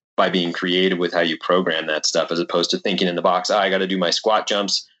injury by being creative with how you program that stuff, as opposed to thinking in the box, I got to do my squat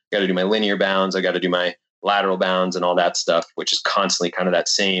jumps, I got to do my linear bounds, I got to do my lateral bounds and all that stuff, which is constantly kind of that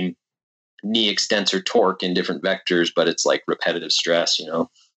same knee extensor torque in different vectors, but it's like repetitive stress,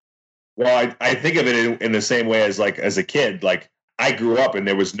 Well, I think of it in the same way as, like, as a kid, like, I grew up and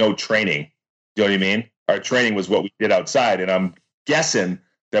there was no training. You know what I mean? Our training was what we did outside. And I'm guessing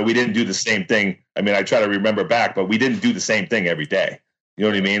that we didn't do the same thing. I mean, I try to remember back, but we didn't do the same thing every day. You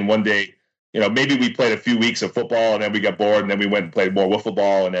know what I mean? One day, maybe we played a few weeks of football and then we got bored and then we went and played more wiffle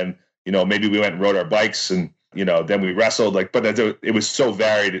ball. And then, maybe we went and rode our bikes and, then we wrestled, like, but it was so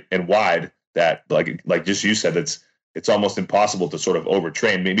varied and wide that like just you said, it's almost impossible to sort of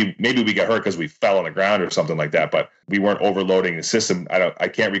overtrain. Maybe we got hurt because we fell on the ground or something like that, but we weren't overloading the system. I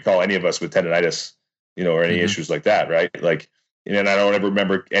can't recall any of us with tendonitis, or any issues like that. Right. Like, and I don't ever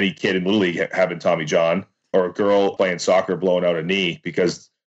remember any kid in Little League having Tommy John, or a girl playing soccer blowing out a knee, because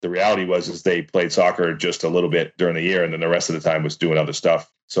the reality is they played soccer just a little bit during the year and then the rest of the time was doing other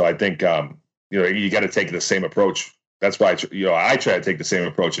stuff. So I think, you got to take the same approach. That's why, I try to take the same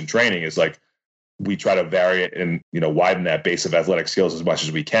approach in training, is like, we try to vary it and, widen that base of athletic skills as much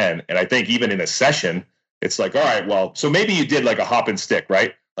as we can. And I think even in a session, it's like, all right, well, so maybe you did like a hop and stick,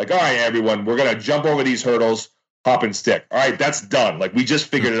 right? Like, all right, everyone, we're going to jump over these hurdles, hop and stick. All right, that's done. Like, we just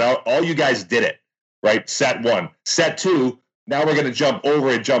figured it out. All you guys did it, right? Set 1. Set 2, now we're going to jump over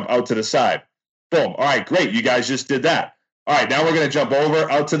and jump out to the side. Boom. All right, great. You guys just did that. all right, now we're going to jump over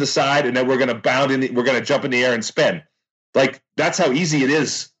out to the side, and then we're going to we're going to jump in the air and spin. Like, that's how easy it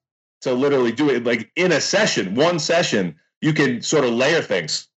is to literally do it. Like, in a session, one session, you can sort of layer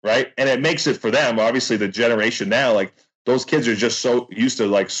things, right? And it makes it for them, obviously the generation now, like those kids are just so used to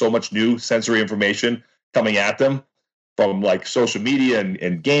like so much new sensory information coming at them from like social media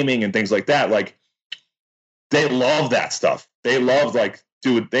and gaming and things like that. Like, they love that stuff. They love like,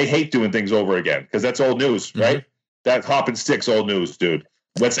 they hate doing things over again because that's old news, right? Mm-hmm. That hop and stick's old news, dude.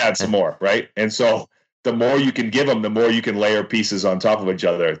 Let's add some more, right? And so the more you can give them, the more you can layer pieces on top of each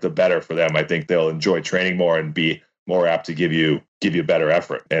other, the better for them. I think they'll enjoy training more and be more apt to give you better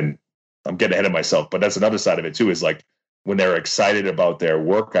effort. And I'm getting ahead of myself, but that's another side of it too, is like when they're excited about their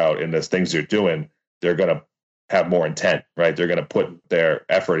workout and the things they're doing, they're going to have more intent, right? They're going to put their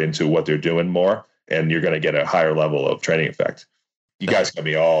effort into what they're doing more, and you're going to get a higher level of training effect. You guys got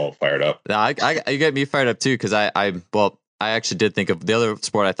me all fired up. No, you get me fired up too, because I actually did think of the other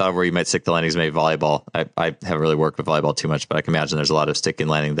sport I thought of where you might stick the landings, maybe volleyball. I haven't really worked with volleyball too much, but I can imagine there's a lot of stick and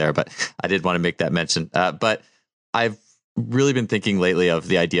landing there. But I did want to make that mention. But I've really been thinking lately of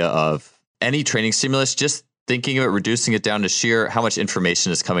the idea of any training stimulus, just thinking of it, reducing it down to sheer how much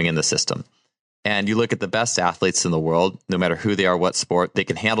information is coming in the system. And you look at the best athletes in the world, no matter who they are, what sport, they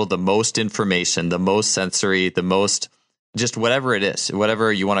can handle the most information, the most sensory, the most just whatever it is,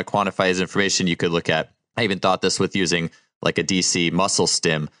 whatever you want to quantify as information. You could look at, I even thought this with using like a DC muscle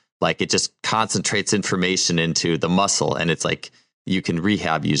stim, like it just concentrates information into the muscle, and it's like you can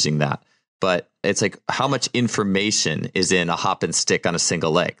rehab using that. But it's like how much information is in a hop and stick on a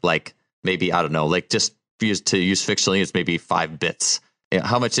single leg? Like maybe, I don't know, like just use fictional units, maybe 5 bits. You know,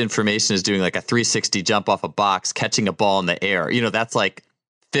 how much information is doing like a 360 jump off a box, catching a ball in the air? You know, that's like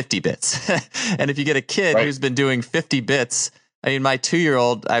 50 bits. And if you get a kid who's been doing 50 bits, I mean, my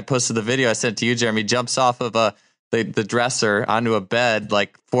 2-year-old, I posted the video I sent to you, Jeremy, jumps off of the dresser onto a bed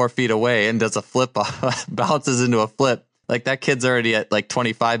like 4 feet away and does a flip, bounces into a flip. Like that kid's already at like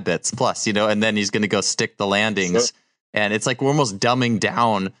 25 bits plus, you know, and then he's going to go stick the landings. Sure. And it's like we're almost dumbing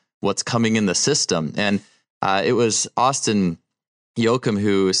down what's coming in the system. And it was Austin Yoakum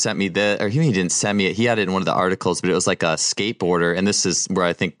who sent me or he didn't send me it. He had it in one of the articles, but it was like a skateboarder. And this is where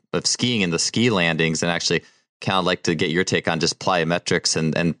I think of skiing and the ski landings, and actually kind of like to get your take on just plyometrics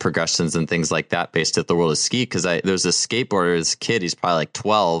and progressions and things like that based at the World of Ski. Because there's this skateboarder, this kid, he's probably like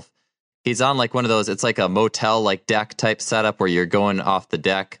 12. He's on like one of those, it's like a motel like deck type setup where you're going off the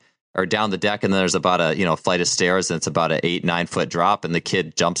deck or down the deck, and then there's about a flight of stairs, and it's about an 8-9 foot drop, and the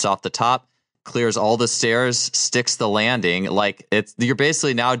kid jumps off the top, clears all the stairs, sticks the landing. Like you're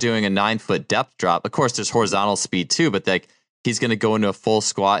basically now doing a 9-foot depth drop. Of course, there's horizontal speed too, but like he's going to go into a full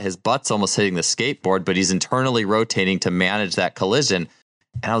squat. His butt's almost hitting the skateboard, but he's internally rotating to manage that collision.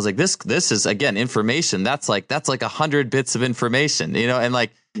 And I was like, this is again information. That's like 100 bits of information, you know. And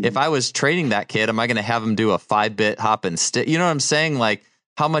like if I was training that kid, am I going to have him do a 5-bit hop and stick? You know what I'm saying? Like,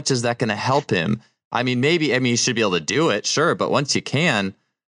 how much is that going to help him? I mean, you should be able to do it, sure, but once you can,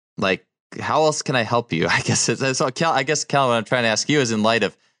 like, how else can I help you? I guess I guess, Cal, what I'm trying to ask you is in light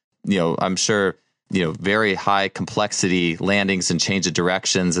of, I'm sure, very high complexity landings and change of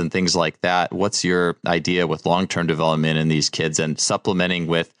directions and things like that. What's your idea with long-term development in these kids and supplementing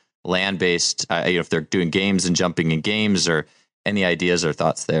with land-based, if they're doing games and jumping in games, or any ideas or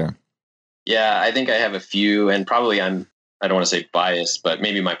thoughts there? Yeah, I think I have a few, and probably I don't want to say biased, but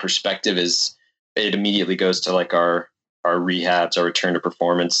maybe my perspective is it immediately goes to like our rehabs, our return to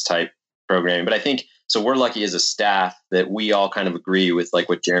performance type programming. But I think, so we're lucky as a staff that we all kind of agree with like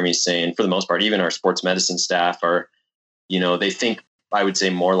what Jeremy's saying for the most part. Even our sports medicine staff are, they think, I would say,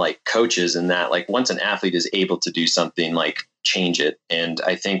 more like coaches in that, like once an athlete is able to do something, like change it. And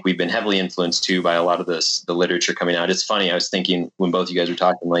I think we've been heavily influenced too by a lot of the literature coming out. It's funny. I was thinking when both of you guys were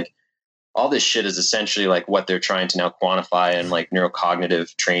talking, like all this shit is essentially like what they're trying to now quantify in like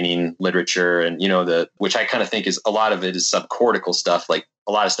neurocognitive training literature. And, which I kind of think is a lot of it is subcortical stuff, like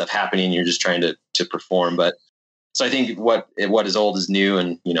a lot of stuff happening. You're just trying to perform. But so I think what is old is new.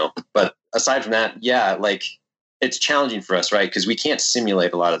 And, but aside from that, yeah, like it's challenging for us, right? Because we can't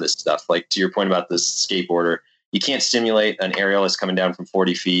simulate a lot of this stuff. Like to your point about this skateboarder, you can't simulate an aerial that's coming down from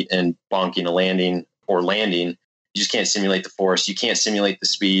 40 feet and bonking a landing or landing. You just can't simulate the force. You can't simulate the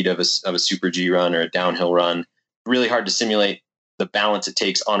speed of a super G run or a downhill run. Really hard to simulate the balance it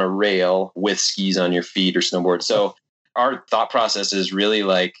takes on a rail with skis on your feet or snowboard. So our thought process is really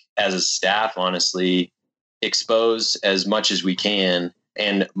like, as a staff, honestly, expose as much as we can.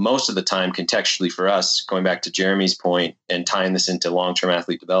 And most of the time, contextually for us, going back to Jeremy's point and tying this into long-term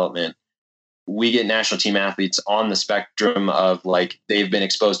athlete development, we get national team athletes on the spectrum of like, they've been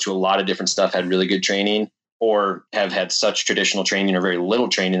exposed to a lot of different stuff, had really good training, or have had such traditional training or very little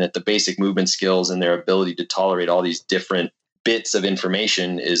training that the basic movement skills and their ability to tolerate all these different bits of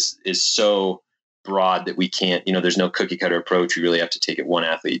information is so broad that we can't, there's no cookie cutter approach. We really have to take it one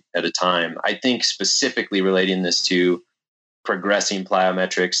athlete at a time. I think specifically relating this to progressing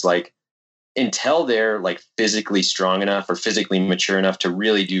plyometrics, like until they're like physically strong enough or physically mature enough to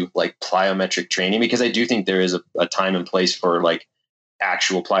really do like plyometric training, because I do think there is a time and place for like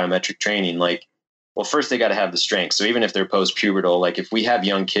actual plyometric training. Like, well, first they got to have the strength. So even if they're post-pubertal, like if we have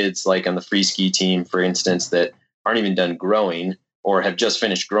young kids like on the free ski team, for instance, that aren't even done growing or have just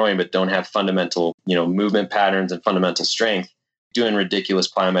finished growing but don't have fundamental, movement patterns and fundamental strength, doing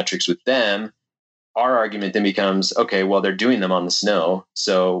ridiculous plyometrics with them, our argument then becomes, okay, well, they're doing them on the snow.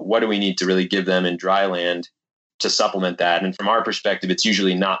 So what do we need to really give them in dry land to supplement that? And from our perspective, it's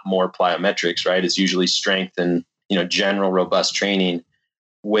usually not more plyometrics, right? It's usually strength and, general robust training.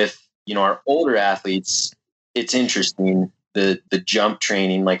 With, our older athletes, it's interesting. The jump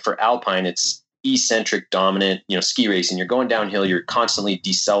training, like for alpine, it's eccentric dominant, ski racing. You're going downhill, you're constantly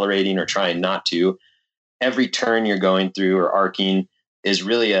decelerating or trying not to. Every turn you're going through or arcing is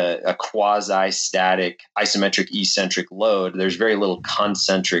really a quasi-static isometric eccentric load. There's very little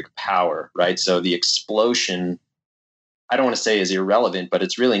concentric power, right? So the explosion, I don't want to say is irrelevant, but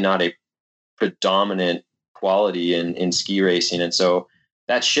it's really not a predominant quality in ski racing. And so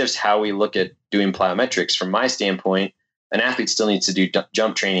that shifts how we look at doing plyometrics. From my standpoint, an athlete still needs to do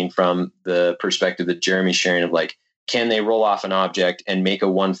jump training from the perspective that Jeremy's sharing of like, can they roll off an object and make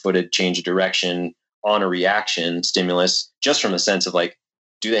a one-footed change of direction on a reaction stimulus, just from the sense of like,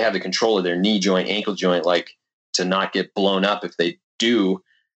 do they have the control of their knee joint, ankle joint, like to not get blown up if they do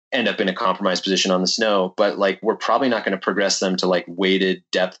end up in a compromised position on the snow? But like, we're probably not going to progress them to like weighted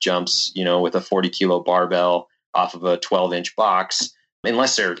depth jumps, with a 40 kilo barbell off of a 12-inch box,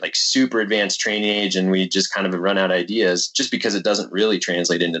 unless they're like super advanced training age and we just kind of run out of ideas, just because it doesn't really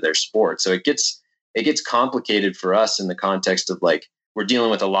translate into their sport. So it gets complicated for us in the context of like, we're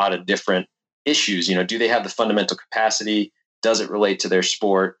dealing with a lot of different issues. Do they have the fundamental capacity? Does it relate to their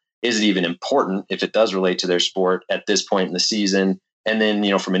sport? Is it even important if it does relate to their sport at this point in the season? And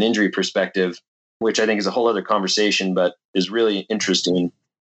then, from an injury perspective, which I think is a whole other conversation, but is really interesting.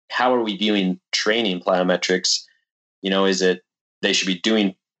 How are we viewing training plyometrics? Is it they should be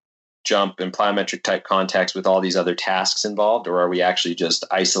doing jump and plyometric type contacts with all these other tasks involved? Or are we actually just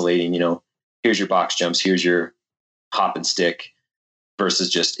isolating, here's your box jumps, here's your hop and stick,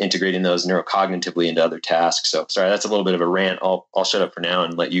 versus just integrating those neurocognitively into other tasks? So sorry, that's a little bit of a rant. I'll shut up for now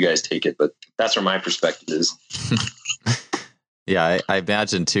and let you guys take it, but that's where my perspective is. Yeah, I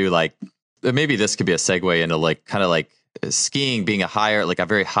imagine too, like maybe this could be a segue into like kind of like skiing being a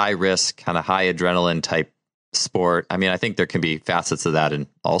very high risk, kind of high adrenaline type sport. I mean, I think there can be facets of that in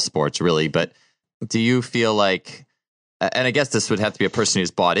all sports really, but do you feel like, and I guess this would have to be a person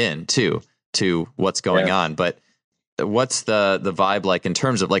who's bought in to what's going on, but what's the vibe like in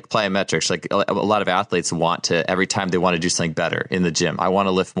terms of like plyometrics? Like a lot of athletes want to, every time they want to do something better in the gym, I want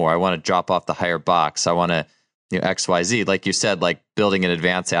to lift more, I want to drop off the higher box, I want to, XYZ, like you said, like building an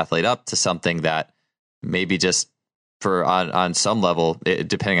advanced athlete up to something that maybe just for on some level,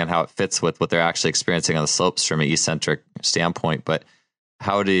 depending on how it fits with what they're actually experiencing on the slopes from an eccentric standpoint. But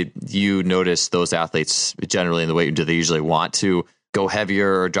how did you notice those athletes generally in the weight? Do they usually want to go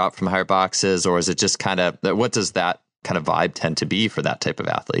heavier or drop from higher boxes, or is it just kind of, what does that kind of vibe tend to be for that type of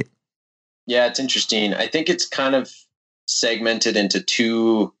athlete? Yeah, it's interesting. I think it's kind of segmented into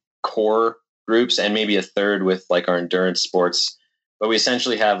two core groups and maybe a third with like our endurance sports, but we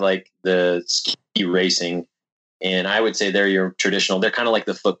essentially have like the ski racing. And I would say they're your traditional, they're kind of like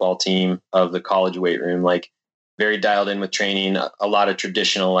the football team of the college weight room, like very dialed in with training, a lot of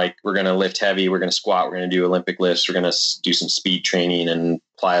traditional, like we're going to lift heavy, we're going to squat, we're going to do Olympic lifts, we're going to do some speed training and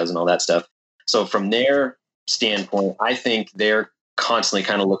plyos and all that stuff. So from their standpoint, I think they're constantly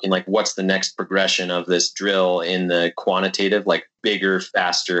kind of looking like what's the next progression of this drill in the quantitative, like bigger,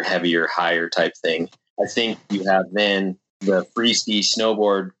 faster, heavier, higher type thing. I think you have then the free ski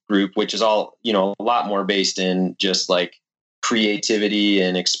snowboard group, which is all, a lot more based in just like creativity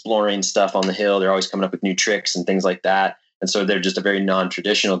and exploring stuff on the hill. They're always coming up with new tricks and things like that. And so they're just a very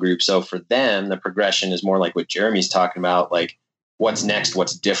non-traditional group. So for them, the progression is more like what Jeremy's talking about, like what's next,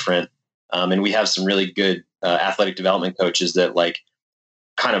 what's different. And we have some really good athletic development coaches that like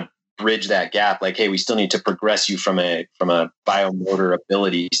kind of bridge that gap. Like, hey, we still need to progress you from a biomotor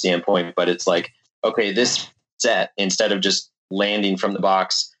ability standpoint, but it's like, okay, this set, instead of just landing from the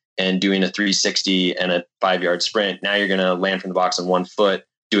box and doing a 360 and a 5-yard sprint, now you're going to land from the box on 1 foot,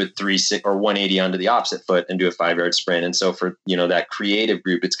 do a 360 or 180 onto the opposite foot and do a 5-yard sprint. And so for, that creative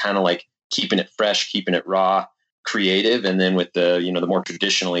group, it's kind of like keeping it fresh, keeping it raw, creative. And then with the, the more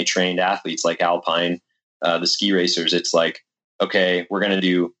traditionally trained athletes like Alpine, the ski racers, it's like, okay, we're going to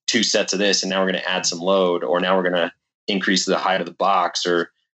do 2 sets of this, and now we're going to add some load, or now we're going to increase the height of the box,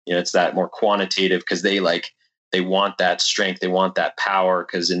 or, it's that more quantitative, because they want that strength. They want that power,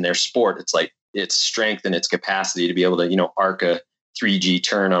 because in their sport, it's like its strength and its capacity to be able to, arc a 3G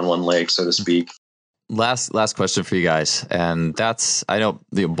turn on one leg, so to speak. Last question for you guys. And that's, I know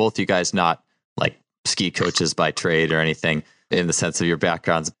both you guys not like ski coaches by trade or anything in the sense of your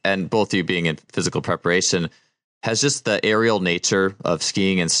backgrounds, and both of you being in physical preparation. Has just the aerial nature of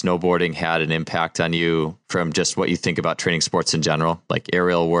skiing and snowboarding had an impact on you from just what you think about training sports in general, like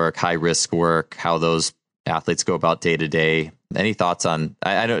aerial work, high risk work, how those athletes go about day to day? Any thoughts on,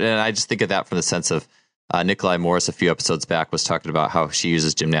 I don't, and I just think of that from the sense of Nikolai Morris a few episodes back was talking about how she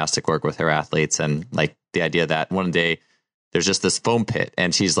uses gymnastic work with her athletes, and like the idea that one day there's just this foam pit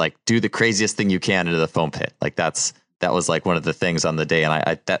and she's like, do the craziest thing you can into the foam pit. Like that was like one of the things on the day. And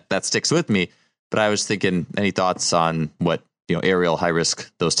I that sticks with me. But I was thinking, any thoughts on what, aerial, high risk,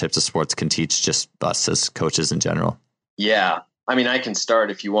 those types of sports can teach just us as coaches in general? Yeah. I mean, I can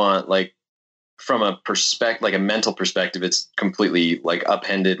start if you want, like from a perspective, like a mental perspective, it's completely like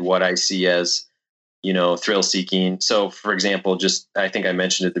upended what I see as, thrill seeking. So for example, I think I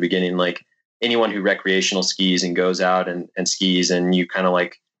mentioned at the beginning, like anyone who recreational skis and goes out and skis, and you kind of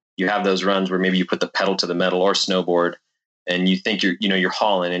like, you have those runs where maybe you put the pedal to the metal, or snowboard, and you think you're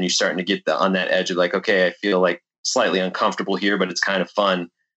hauling, and you're starting to get on that edge of like, okay, I feel like slightly uncomfortable here, but it's kind of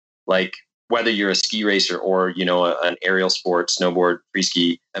fun. Like whether you're a ski racer or, an aerial sport, snowboard, free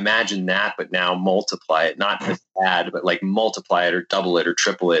ski, imagine that, but now multiply it, not just add, but like multiply it or double it or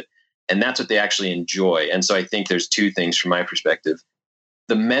triple it. And that's what they actually enjoy. And so I think there's 2 things from my perspective.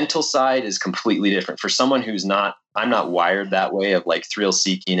 The mental side is completely different for someone I'm not wired that way of like thrill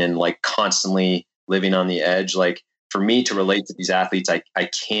seeking and like constantly living on the edge. Like, for me to relate to these athletes, I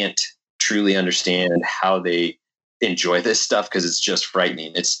can't truly understand how they enjoy this stuff, because it's just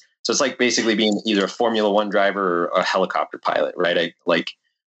frightening. It's like basically being either a Formula One driver or a helicopter pilot, right?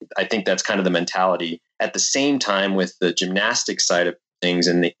 I think that's kind of the mentality. At the same time, with the gymnastics side of things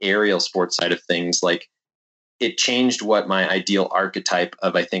and the aerial sports side of things, like it changed what my ideal archetype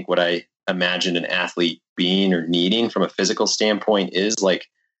of, I think, what I imagined an athlete being or needing from a physical standpoint is like,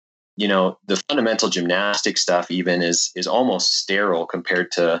 the fundamental gymnastic stuff even is almost sterile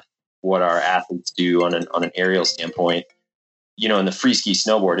compared to what our athletes do on an aerial standpoint. In the free ski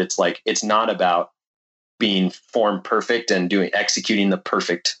snowboard, it's like, it's not about being form perfect and executing the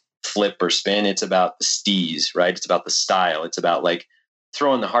perfect flip or spin. It's about the steez, right? It's about the style. It's about like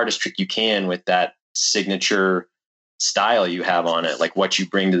throwing the hardest trick you can with that signature style you have on it, like what you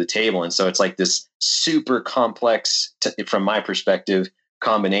bring to the table. And so it's like this super complex, from my perspective,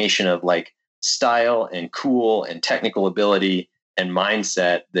 combination of like style and cool and technical ability and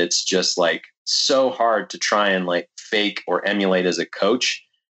mindset that's just like so hard to try and like fake or emulate as a coach.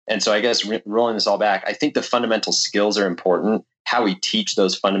 And so I guess rolling this all back, I think the fundamental skills are important. How we teach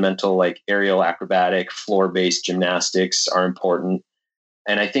those fundamental like aerial, acrobatic, floor-based gymnastics are important.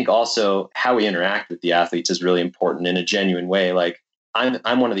 And I think also how we interact with the athletes is really important in a genuine way. Like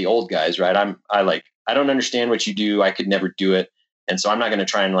I'm one of the old guys, right? I don't understand what you do. I could never do it. And so I'm not going to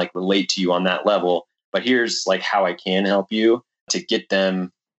try and like relate to you on that level, but here's like how I can help you to get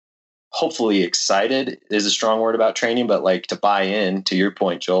them hopefully excited is a strong word about training, but like to buy in to your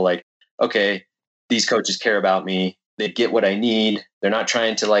point, Joel, like, okay, these coaches care about me. They get what I need. They're not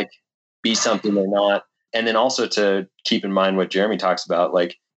trying to like be something they're not. And then also to keep in mind what Jeremy talks about,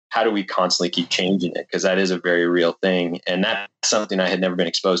 like, how do we constantly keep changing it? Because that is a very real thing. And that's something I had never been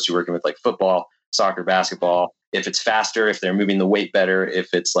exposed to working with like football, soccer, basketball. If it's faster, if they're moving the weight better,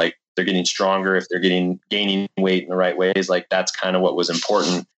 if it's like they're getting stronger, if they're gaining weight in the right ways, like that's kind of what was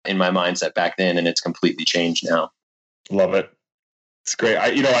important in my mindset back then. And it's completely changed now. Love it. It's great.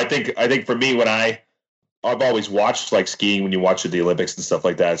 I think for me, when I've always watched like skiing, when you watch the Olympics and stuff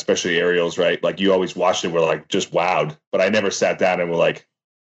like that, especially aerials, right? Like you always watched it, we're like just wowed, but I never sat down and were like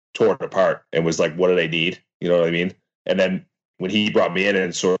tore it apart and was like, what do they need? You know what I mean? And then when he brought me in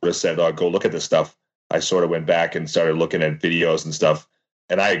and sort of said, oh, go look at this stuff, I sort of went back and started looking at videos and stuff.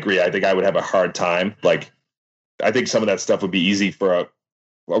 And I agree. I think I would have a hard time. Like, I think some of that stuff would be easy for a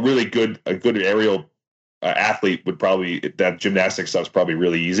really good aerial athlete would probably, that gymnastics stuff is probably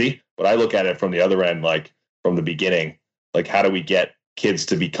really easy. But I look at it from the other end, like from the beginning, like how do we get kids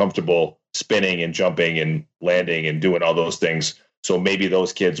to be comfortable spinning and jumping and landing and doing all those things? So maybe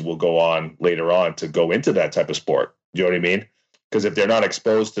those kids will go on later on to go into that type of sport. You know what I mean? Because if they're not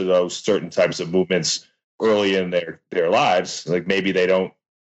exposed to those certain types of movements early in their lives, like maybe they don't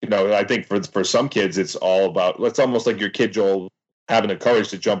I think for some kids, it's all about, it's almost like your kid, Joel, having the courage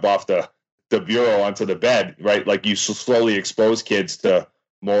to jump off the bureau onto the bed, right? Like you slowly expose kids to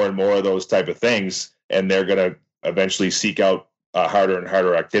more and more of those type of things, and they're going to eventually seek out harder and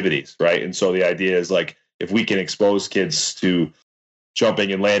harder activities, right? And so the idea is like, if we can expose kids to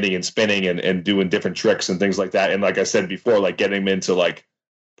jumping and landing and spinning and doing different tricks and things like that. And like I said before, like getting them into like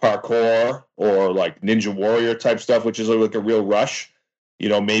parkour or like Ninja Warrior type stuff, which is like a real rush,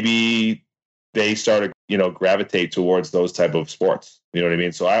 maybe they start to, gravitate towards those type of sports. You know what I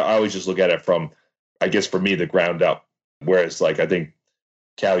mean? So I always just look at it from, I guess for me, the ground up. Whereas like, I think,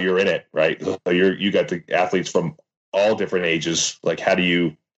 Cal, you're in it, right? So you got the athletes from all different ages. Like, how do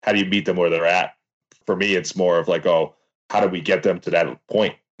you meet them where they're at? For me, it's more of like, oh, how do we get them to that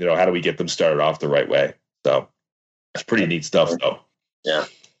point? How do we get them started off the right way? So it's pretty neat stuff, though. Yeah.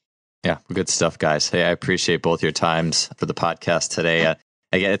 Yeah, good stuff, guys. Hey, I appreciate both your times for the podcast today.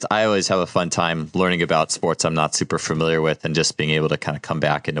 Again, I always have a fun time learning about sports I'm not super familiar with, and just being able to kind of come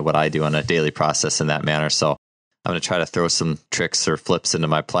back into what I do on a daily process in that manner. So I'm going to try to throw some tricks or flips into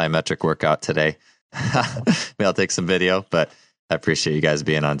my plyometric workout today. Maybe I'll take some video, but I appreciate you guys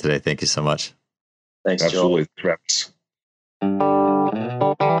being on today. Thank you so much. Thanks, Absolutely. Joel. Travis.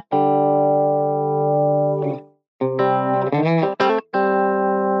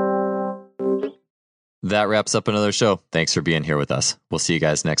 That wraps up another show. Thanks for being here with us. We'll see you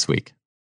guys next week.